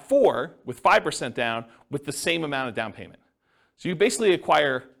could buy 4 with 5% down with the same amount of down payment. So you basically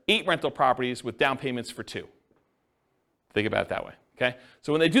acquire 8 rental properties with down payments for 2. Think about it that way, okay?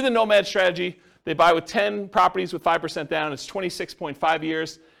 So when they do the nomad strategy, they buy with 10 properties with 5% down. It's 26.5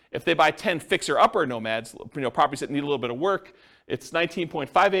 years. If they buy 10 fixer-upper nomads, properties that need a little bit of work, it's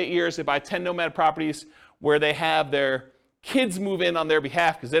 19.58 years. They buy 10 nomad properties where they have their kids move in on their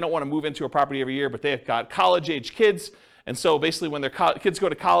behalf because they don't want to move into a property every year, but they've got college-age kids. And so basically when their kids go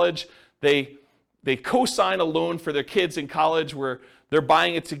to college, they co-sign a loan for their kids in college where they're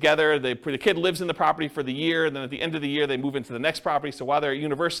buying it together. The kid lives in the property for the year, and then at the end of the year, they move into the next property. So while they're at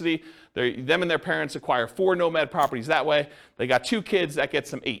university, them and their parents acquire 4 nomad properties that way. They got 2 kids, that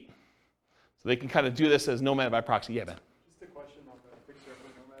gets them 8. So they can kind of do this as nomad by proxy. Yeah, Ben? Just a question on the fixer-upper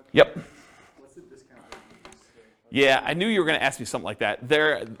nomad. Yep. What's the discount rate? Yeah, I knew you were going to ask me something like that.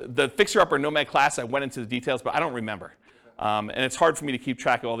 The fixer-upper nomad class, I went into the details, but I don't remember. And it's hard for me to keep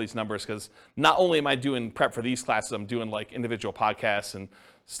track of all these numbers because not only am I doing prep for these classes, I'm doing like individual podcasts and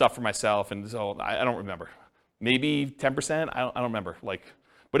stuff for myself. And so I don't remember. Maybe 10%? I don't remember.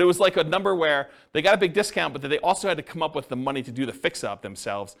 But it was like a number where they got a big discount, but then they also had to come up with the money to do the fix-up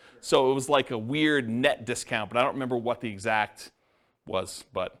themselves. So it was like a weird net discount, but I don't remember what the exact was.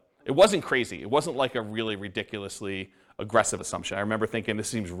 But it wasn't crazy. It wasn't like a really ridiculously aggressive assumption. I remember thinking this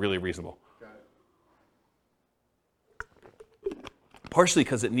seems really reasonable. Partially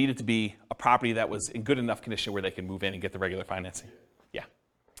because it needed to be a property that was in good enough condition where they can move in and get the regular financing. Yeah.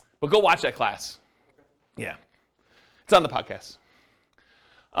 But go watch that class. Yeah. It's on the podcast.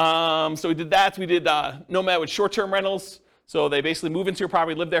 So we did that. We did nomad with short-term rentals. So they basically move into a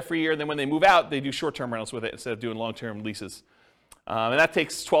property, live there for a year, and then when they move out, they do short-term rentals with it instead of doing long-term leases. And that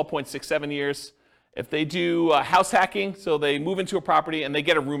takes 12.67 years. If they do house hacking, so they move into a property and they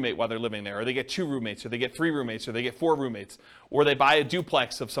get a roommate while they're living there, or they get 2 roommates, or they get 3 roommates, or they get 4 roommates, or they buy a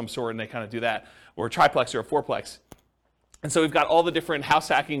duplex of some sort and they kind of do that, or a triplex or a fourplex. And so we've got all the different house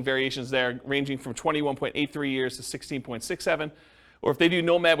hacking variations there, ranging from 21.83 years to 16.67. Or if they do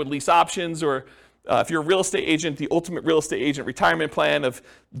nomad with lease options, or if you're a real estate agent, the ultimate real estate agent retirement plan of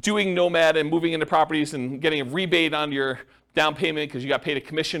doing nomad and moving into properties and getting a rebate on your down payment because you got paid a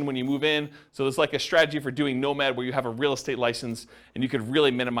commission when you move in. So there's like a strategy for doing nomad where you have a real estate license and you could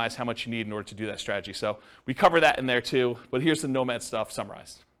really minimize how much you need in order to do that strategy. So we cover that in there too, but here's the nomad stuff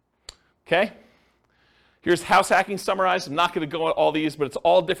summarized. Okay? Here's house hacking summarized. I'm not going to go on all these, but it's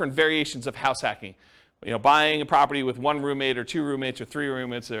all different variations of house hacking. Buying a property with 1 roommate or 2 roommates or 3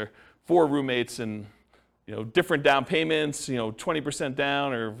 roommates or 4 roommates and different down payments, 20%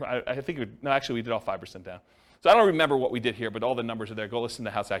 down, or I think actually we did all 5% down. So I don't remember what we did here, but all the numbers are there. Go listen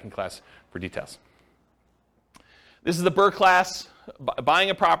to house hacking class for details. This is the BRRRR class, buying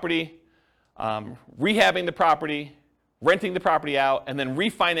a property, rehabbing the property, renting the property out, and then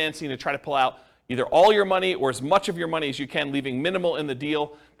refinancing to try to pull out either all your money or as much of your money as you can, leaving minimal in the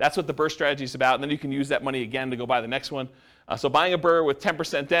deal. That's what the BRRRR strategy is about, and then you can use that money again to go buy the next one. So buying a BRRRR with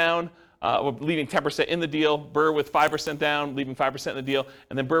 10% down, leaving 10% in the deal, BRRRR with 5% down, leaving 5% in the deal,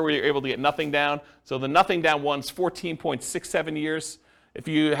 and then BRRRR where you're able to get nothing down. So the nothing down one's 14.67 years. If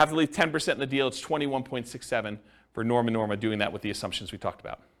you have to leave 10% in the deal, it's 21.67 for Norma doing that with the assumptions we talked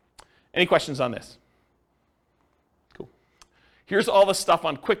about. Any questions on this? Cool. Here's all the stuff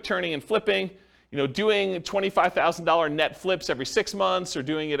on quick turning and flipping. Doing $25,000 net flips every 6 months, or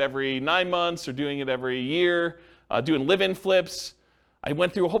doing it every 9 months, or doing it every year, doing live-in flips. I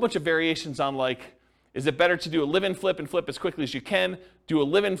went through a whole bunch of variations on is it better to do a live-in flip and flip as quickly as you can, do a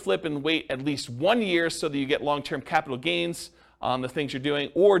live-in flip and wait at least 1 year so that you get long-term capital gains on the things you're doing,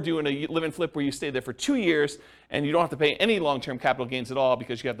 or doing a live and flip where you stay there for 2 years and you don't have to pay any long-term capital gains at all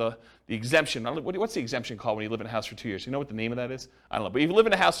because you have the exemption. What's the exemption called when you live in a house for 2 years? You know what the name of that is? I don't know. But if you live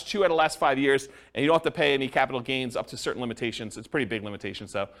in a house 2 out of the last 5 years and you don't have to pay any capital gains up to certain limitations, it's pretty big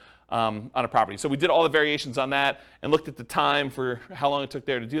limitations though, on a property. So we did all the variations on that and looked at the time for how long it took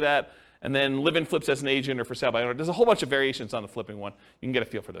there to do that. And then live in flips as an agent or for sale by owner. There's a whole bunch of variations on the flipping one. You can get a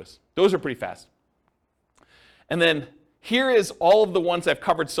feel for those. Those are pretty fast. And then here is all of the ones I've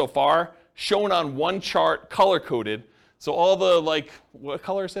covered so far, shown on one chart, color-coded. So all the, like, what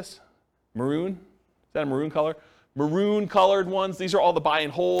color is this? Maroon? Is that a maroon color? Maroon-colored ones, these are all the buy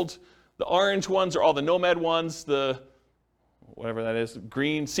and hold. The orange ones are all the Nomad ones. The, whatever that is,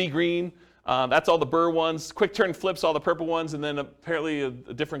 green, sea green, that's all the Burr ones. Quick turn flips, all the purple ones. And then apparently a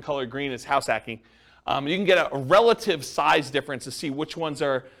different color green is house hacking. You can get a relative size difference to see which ones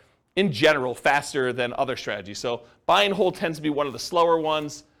are, in general, faster than other strategies. So buy and hold tends to be one of the slower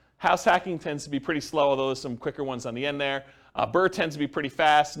ones. House hacking tends to be pretty slow, although there's some quicker ones on the end there. Burr tends to be pretty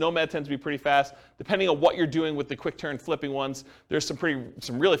fast. Nomad tends to be pretty fast. Depending on what you're doing with the quick turn flipping ones, there's some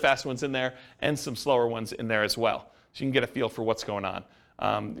really fast ones in there and some slower ones in there as well. So you can get a feel for what's going on.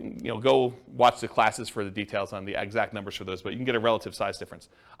 Go watch the classes for the details on the exact numbers for those, but you can get a relative size difference.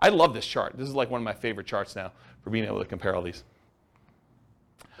 I love this chart. This is like one of my favorite charts now for being able to compare all these.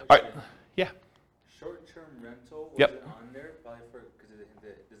 All right, yeah. Short-term rental, was Yep. it on there? Probably because it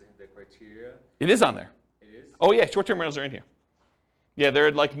doesn't hit the criteria. It is on there. It is? Oh yeah, short-term rentals are in here. Yeah,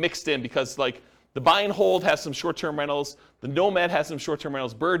 they're like mixed in because like the buy and hold has some short-term rentals, the Nomad has some short-term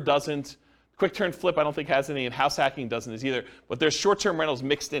rentals, Burr doesn't, quick turn flip I don't think has any, and house hacking doesn't either. But there's short-term rentals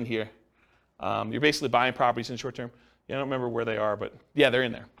mixed in here. You're basically buying properties in short-term. Yeah, I don't remember where they are, but yeah, they're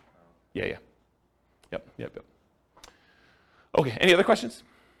in there. Yeah. Yep. Okay, any other questions?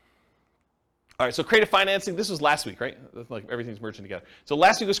 All right, so creative financing, this was last week, right? Like everything's merging together. So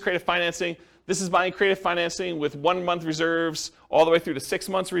last week was creative financing. This is buying creative financing with 1 month reserves all the way through to 6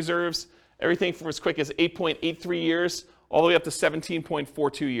 months reserves. Everything from as quick as 8.83 years all the way up to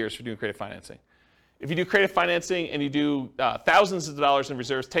 17.42 years for doing creative financing. If you do creative financing and you do thousands of dollars in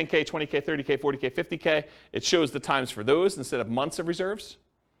reserves, 10K, 20K, 30K, 40K, 50K, it shows the times for those instead of months of reserves.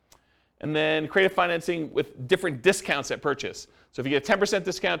 And then creative financing with different discounts at purchase. So if you get a 10%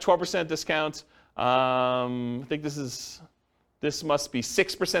 discount, 12% discount, I think this must be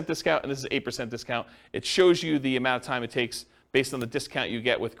 6% discount, and this is 8% discount. It shows you the amount of time it takes based on the discount you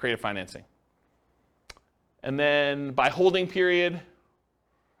get with creative financing. And then by holding period,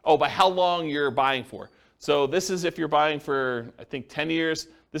 by how long you're buying for. So this is if you're buying for, I think, 10 years.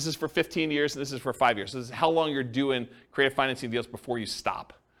 This is for 15 years, and this is for 5 years. So this is how long you're doing creative financing deals before you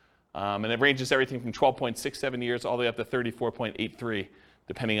stop. And it ranges everything from 12.67 years all the way up to 34.83,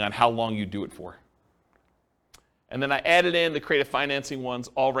 depending on how long you do it for. And then I added in the creative financing ones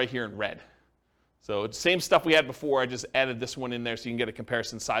all right here in red. So it's the same stuff we had before, I just added this one in there so you can get a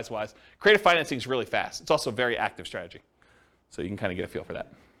comparison size-wise. Creative financing is really fast. It's also a very active strategy. So you can kind of get a feel for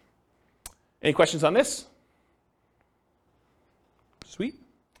that. Any questions on this? Sweet.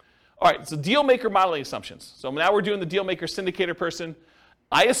 All right, so deal maker modeling assumptions. So now we're doing the deal maker syndicator person.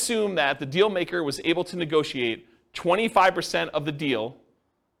 I assume that the deal maker was able to negotiate 25% of the deal,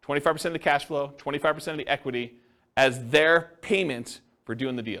 25% of the cash flow, 25% of the equity as their payment for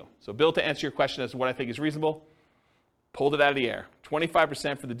doing the deal. So Bill, to answer your question as to what I think is reasonable, pulled it out of the air.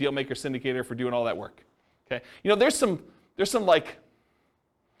 25% for the deal maker syndicator for doing all that work. Okay. There's some like,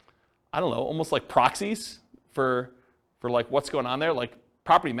 I don't know, almost like proxies for like what's going on there. Like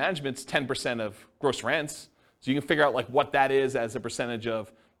property management's 10% of gross rents. So you can figure out like what that is as a percentage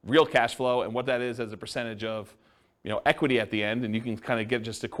of real cash flow and what that is as a percentage of equity at the end. And you can kind of get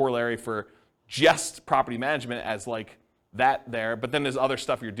just a corollary for just property management as like that there. But then there's other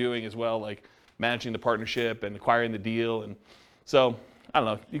stuff you're doing as well, like managing the partnership and acquiring the deal. And so, I don't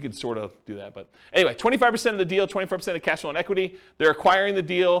know, you could sort of do that. But anyway, 25% of the deal, 25% of cash flow and equity. They're acquiring the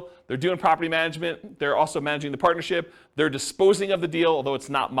deal. They're doing property management. They're also managing the partnership. They're disposing of the deal, although it's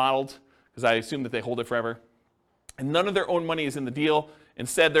not modeled, because I assume that they hold it forever. And none of their own money is in the deal.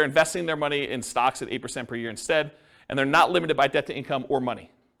 Instead, they're investing their money in stocks at 8% per year instead. And they're not limited by debt to income or money.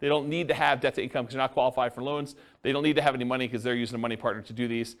 They don't need to have debt to income because they're not qualified for loans. They don't need to have any money because they're using a money partner to do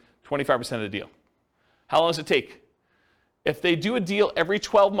these. 25% of the deal. How long does it take? If they do a deal every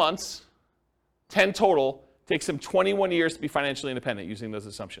 12 months, 10 total, it takes them 21 years to be financially independent using those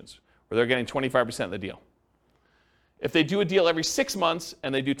assumptions, where they're getting 25% of the deal. If they do a deal every 6 months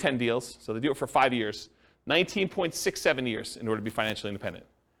and they do 10 deals, so they do it for 5 years, 19.67 years in order to be financially independent.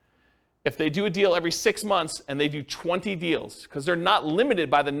 if they do a deal every 6 months and they do 20 deals, because they're not limited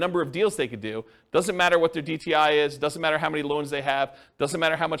by the number of deals they could do, doesn't matter what their DTI is, doesn't matter how many loans they have, doesn't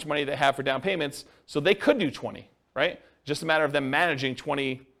matter how much money they have for down payments, so they could do 20, right? Just a matter of them managing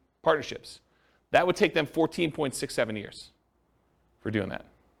 20 partnerships. That would take them 14.67 years for doing that,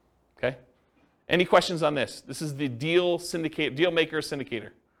 okay? Any questions on this? This is the deal maker syndicator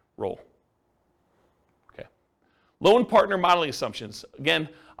role. Okay. Loan partner modeling assumptions. Again,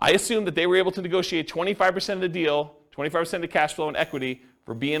 I assume that they were able to negotiate 25% of the deal, 25% of the cash flow and equity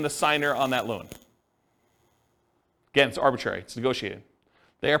for being the signer on that loan. Again, it's arbitrary. It's negotiated.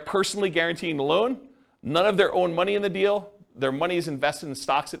 They are personally guaranteeing the loan. None of their own money in the deal. Their money is invested in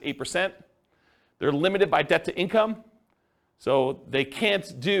stocks at 8%. They're limited by debt to income. So they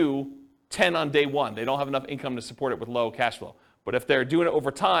can't do 10 on day one. They don't have enough income to support it with low cash flow. But if they're doing it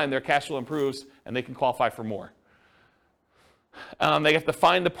over time, their cash flow improves and they can qualify for more. They have to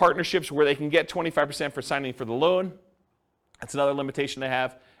find the partnerships where they can get 25% for signing for the loan. That's another limitation they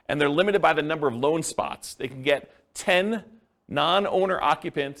have. And they're limited by the number of loan spots. They can get 10 non-owner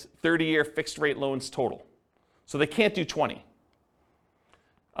occupant 30-year fixed rate loans total. So they can't do 20.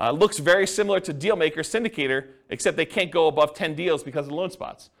 Looks very similar to Dealmaker Syndicator, except they can't go above 10 deals because of loan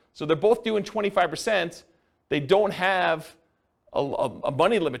spots. So they're both doing 25%. They don't have a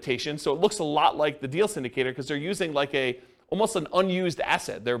money limitation, so it looks a lot like the deal syndicator because they're using like almost an unused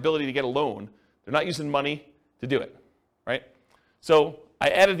asset, their ability to get a loan. They're not using money to do it, right? So I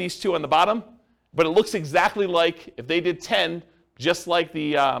added these two on the bottom, but it looks exactly like if they did 10, just like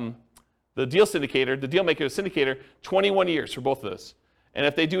the deal syndicator, the deal maker syndicator, 21 years for both of those. And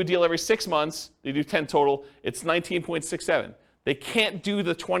if they do a deal every 6 months, they do 10 total, it's 19.67. They can't do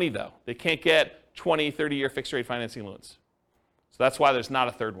the 20 though. They can't get 20, 30-year fixed rate financing loans. So that's why there's not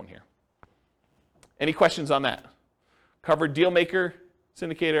a third one here. Any questions on that? Covered deal maker,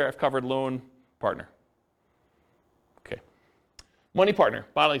 syndicator, I've covered loan partner. Okay. Money partner,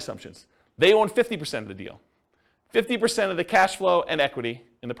 modeling assumptions. They own 50% of the deal. 50% of the cash flow and equity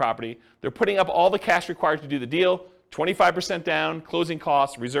in the property. They're putting up all the cash required to do the deal, 25% down, closing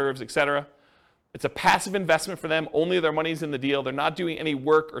costs, reserves, etc. It's a passive investment for them. Only their money's in the deal. They're not doing any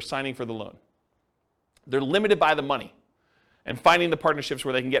work or signing for the loan. They're limited by the money and finding the partnerships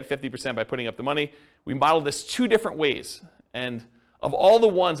where they can get 50% by putting up the money. We modeled this 2 different ways. And of all the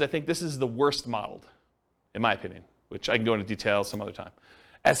ones, I think this is the worst modeled, in my opinion, which I can go into detail some other time.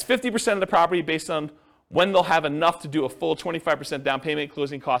 As 50% of the property based on when they'll have enough to do a full 25% down payment,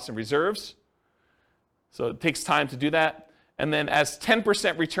 closing costs, and reserves. So it takes time to do that. And then as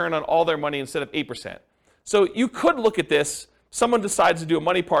 10% return on all their money instead of 8%. So you could look at this, someone decides to do a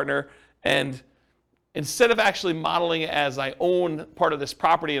money partner, and instead of actually modeling it as I own part of this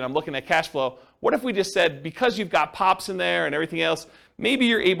property and I'm looking at cash flow, what if we just said, because you've got POPs in there and everything else, maybe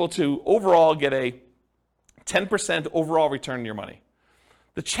you're able to overall get a 10% overall return on your money.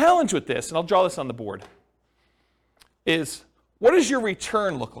 The challenge with this, and I'll draw this on the board, is what does your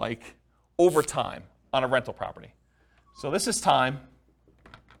return look like over time on a rental property? So this is time,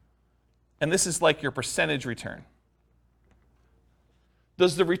 and this is like your percentage return.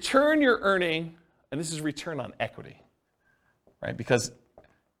 Does the return you're earning, and this is return on equity, right? Because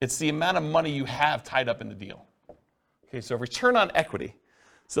it's the amount of money you have tied up in the deal. Okay, so return on equity.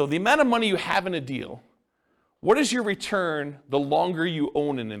 So the amount of money you have in a deal, what is your return the longer you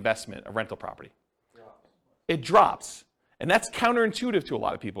own an investment, a rental property? It drops. And that's counterintuitive to a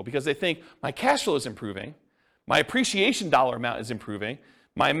lot of people because they think my cash flow is improving, my appreciation dollar amount is improving,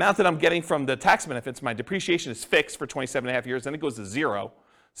 my amount that I'm getting from the tax benefits, my depreciation is fixed for 27 and a half years, then it goes to 0.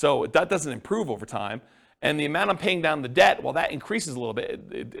 So that doesn't improve over time. And the amount I'm paying down the debt, well, that increases a little bit.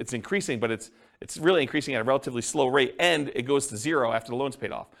 It's increasing, but it's really increasing at a relatively slow rate, and it goes to 0 after the loan's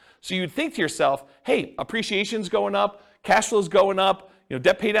paid off. So you'd think to yourself, hey, appreciation's going up, cash flow's going up,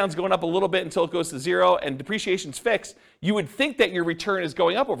 debt pay down's going up a little bit until it goes to 0, and depreciation's fixed. You would think that your return is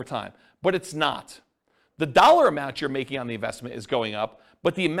going up over time, but it's not. The dollar amount you're making on the investment is going up,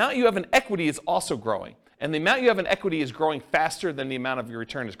 but the amount you have in equity is also growing. And the amount you have in equity is growing faster than the amount of your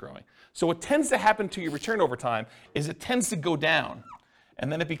return is growing. So what tends to happen to your return over time is it tends to go down,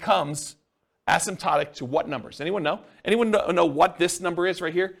 and then it becomes asymptotic to what numbers? Anyone know? Anyone know what this number is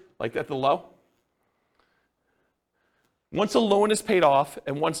right here, like at the low? Once a loan is paid off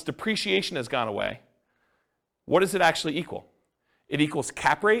and once depreciation has gone away, what does it actually equal? It equals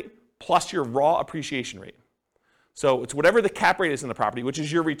cap rate plus your raw appreciation rate. So it's whatever the cap rate is in the property, which is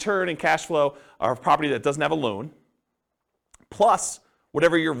your return and cash flow of a property that doesn't have a loan, plus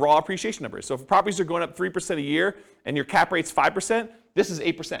whatever your raw appreciation number is. So if properties are going up 3% a year and your cap rate's 5%, this is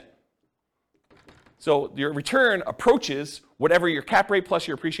 8%. So your return approaches whatever your cap rate plus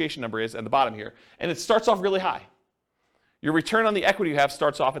your appreciation number is at the bottom here, and it starts off really high. Your return on the equity you have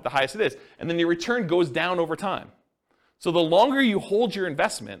starts off at the highest it is, and then your return goes down over time. So the longer you hold your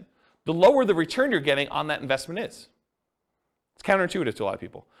investment, the lower the return you're getting on that investment is. It's counterintuitive to a lot of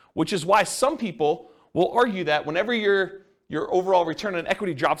people, which is why some people will argue that whenever your overall return on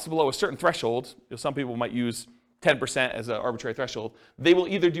equity drops below a certain threshold, some people might use 10% as an arbitrary threshold, they will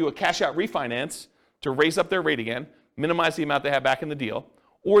either do a cash out refinance to raise up their rate again, minimize the amount they have back in the deal,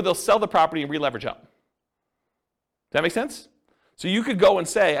 or they'll sell the property and re-leverage up. Does that make sense? So you could go and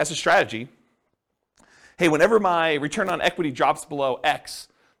say, as a strategy, hey, whenever my return on equity drops below X,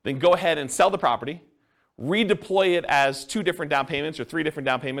 then go ahead and sell the property, redeploy it as 2 different down payments or 3 different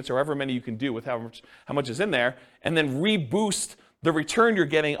down payments or however many you can do with how much is in there, and then reboost the return you're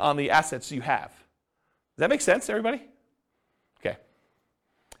getting on the assets you have. Does that make sense, everybody? Okay.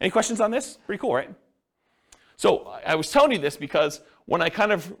 Any questions on this? Pretty cool, right? So I was telling you this because when I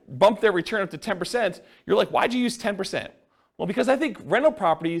kind of bumped their return up to 10%, you're like, why'd you use 10%? Well, because I think rental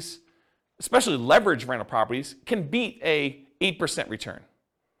properties, especially leveraged rental properties, can beat a 8% return,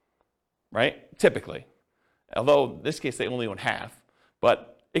 right? Typically. Although in this case they only own half,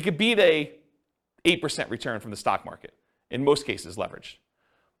 but it could beat a 8% return from the stock market, in most cases leveraged.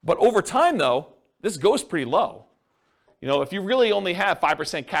 But over time though, this goes pretty low. You know, if you really only have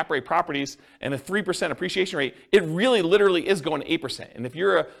 5% cap rate properties and a 3% appreciation rate, it really literally is going to 8%. And if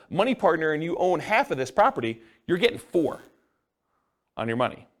you're a money partner and you own half of this property, you're getting 4 on your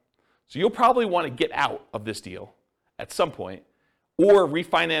money. So you'll probably want to get out of this deal at some point or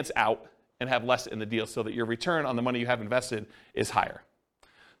refinance out and have less in the deal so that your return on the money you have invested is higher.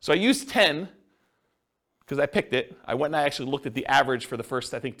 So I used 10 because I picked it. I went and I actually looked at the average for the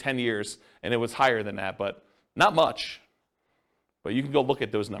first, I think, 10 years, and it was higher than that, but not much. But you can go look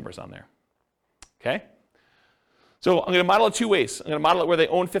at those numbers on there. Okay? So I'm going to model it 2 ways. I'm going to model it where they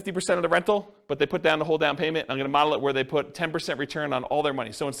own 50% of the rental, but they put down the whole down payment. I'm going to model it where they put 10% return on all their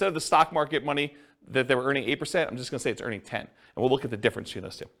money. So instead of the stock market money that they were earning 8%, I'm just going to say it's earning 10. And we'll look at the difference between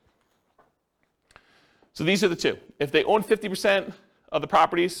those two. So these are the two. If they own 50% of the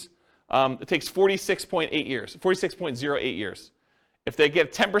properties, it takes 46.8 years, 46.08 years. If they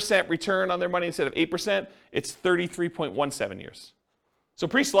get 10% return on their money instead of 8%, it's 33.17 years. So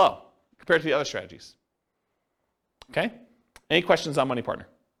pretty slow compared to the other strategies. Okay? Any questions on Money Partner?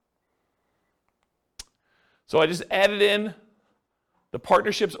 So I just added in the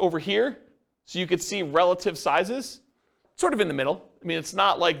partnerships over here so you could see relative sizes, sort of in the middle. I mean, it's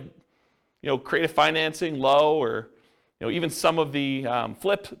not like, you know, creative financing low or, you know, even some of the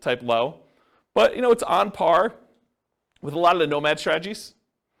flip type low, but, you know, it's on par with a lot of the nomad strategies.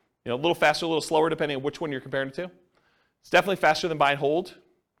 You know, a little faster, a little slower, depending on which one you're comparing it to. It's definitely faster than buy and hold,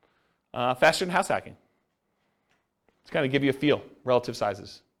 faster than house hacking. To kind of give you a feel, relative sizes.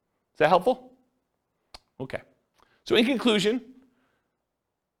 Is that helpful? Okay. So in conclusion,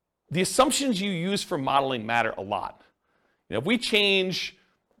 the assumptions you use for modeling matter a lot. You know, if we change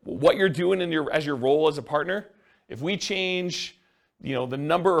what you're doing as your role as a partner, if we change, you know, the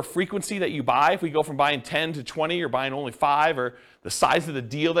number or frequency that you buy, if we go from buying 10 to 20 or buying only 5, or the size of the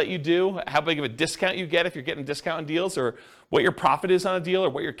deal that you do, how big of a discount you get if you're getting discount on deals, or what your profit is on a deal, or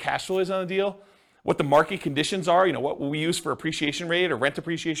what your cash flow is on a deal, what the market conditions are, you know, what we use for appreciation rate or rent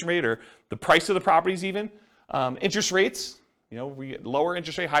appreciation rate, or the price of the properties even, interest rates, you know, we get lower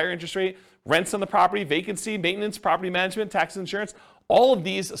interest rate, higher interest rate, rents on the property, vacancy, maintenance, property management, taxes, insurance. All of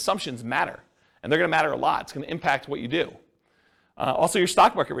these assumptions matter, and they're going to matter a lot. It's going to impact what you do. Also your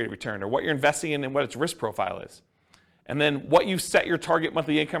stock market rate of return, or what you're investing in and what its risk profile is. And then what you set your target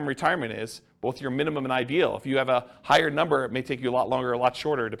monthly income in retirement is, both your minimum and ideal. If you have a higher number, it may take you a lot longer or a lot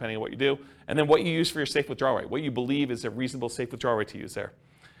shorter, depending on what you do. And then what you use for your safe withdrawal rate, what you believe is a reasonable safe withdrawal rate to use there.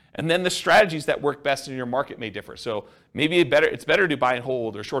 And then the strategies that work best in your market may differ. So maybe it's better to buy and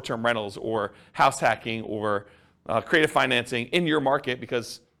hold, or short-term rentals, or house hacking, or creative financing in your market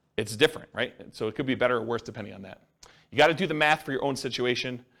because it's different, right? So it could be better or worse depending on that. You got to do the math for your own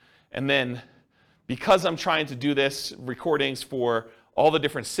situation. And then because I'm trying to do this recordings for all the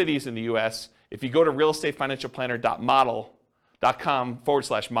different cities in the US, if you go to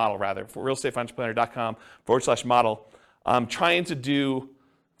realestatefinancialplanner.com/model rather, for realestatefinancialplanner.com/model, I'm trying to do,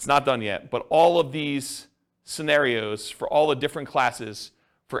 it's not done yet, but all of these scenarios for all the different classes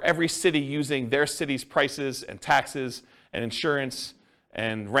for every city using their city's prices and taxes and insurance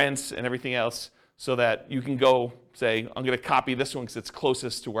and rents and everything else, so that you can go say, I'm going to copy this one because it's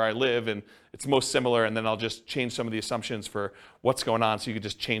closest to where I live and it's most similar, and then I'll just change some of the assumptions for what's going on, so you can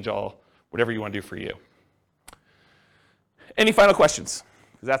just change whatever you want to do for you. Any final questions?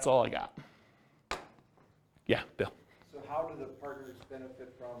 Because that's all I got. Yeah, Bill. So how do the partners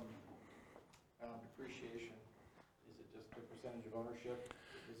benefit from depreciation? Is it just the percentage of ownership?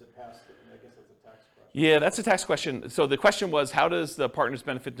 Is it passed? I guess that's a tax question. Yeah, that's a tax question. So the question was, how does the partners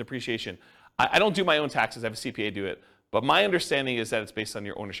benefit depreciation? I don't do my own taxes. I have a CPA do it. But my understanding is that it's based on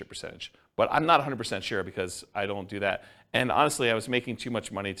your ownership percentage. But I'm not 100% sure because I don't do that. And honestly, I was making too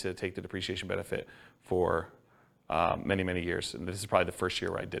much money to take the depreciation benefit for many, many years. And this is probably the first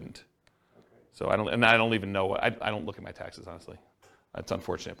year where I didn't. Okay. So I don't even know. I don't look at my taxes, honestly. That's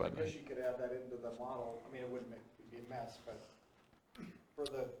unfortunate. But I guess you could add that into the model. I mean, it wouldn't be a mess, but for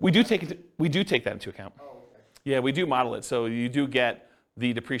the... We do take that into account. Oh, okay. Yeah, we do model it. So you do get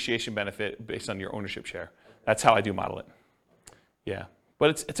the depreciation benefit based on your ownership share. Okay. That's how I do model it. Okay. Yeah.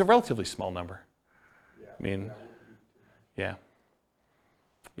 But it's a relatively small number. Yeah. I mean, yeah.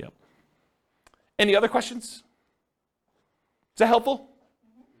 Yep. Any other questions? Is that helpful?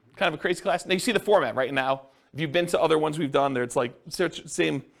 Kind of a crazy class. Now you see the format right now. If you've been to other ones we've done, it's like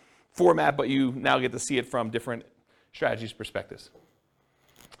same format, but you now get to see it from different strategies, perspectives.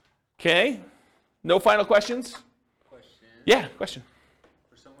 Okay. No final questions? Question. Yeah, question.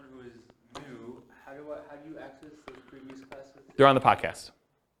 For someone who is new, how do you access those previous classes? They're on the podcast.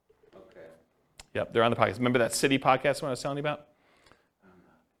 Okay. Yep, they're on the podcast. Remember that city podcast one I was telling you about?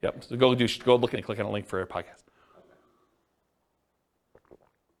 Yep. So go look and click on a link for a podcast.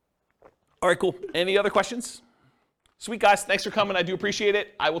 All right, cool. Any other questions? Sweet, guys. Thanks for coming. I do appreciate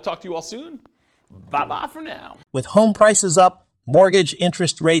it. I will talk to you all soon. Bye-bye for now. With home prices up, mortgage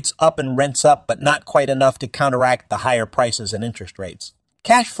interest rates up, and rents up, but not quite enough to counteract the higher prices and interest rates,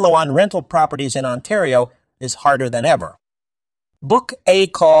 cash flow on rental properties in Ontario is harder than ever. Book a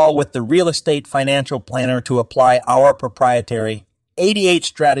call with the Real Estate Financial Planner to apply our proprietary 88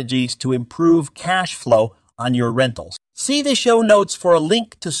 strategies to improve cash flow on your rentals. See the show notes for a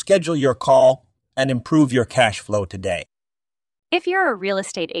link to schedule your call and improve your cash flow today. If you're a real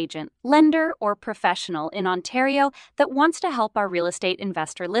estate agent, lender, or professional in Ontario that wants to help our real estate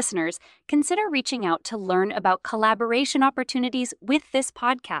investor listeners, consider reaching out to learn about collaboration opportunities with this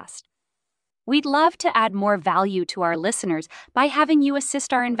podcast. We'd love to add more value to our listeners by having you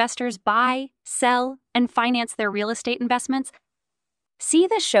assist our investors buy, sell, and finance their real estate investments. See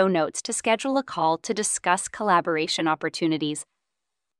the show notes to schedule a call to discuss collaboration opportunities.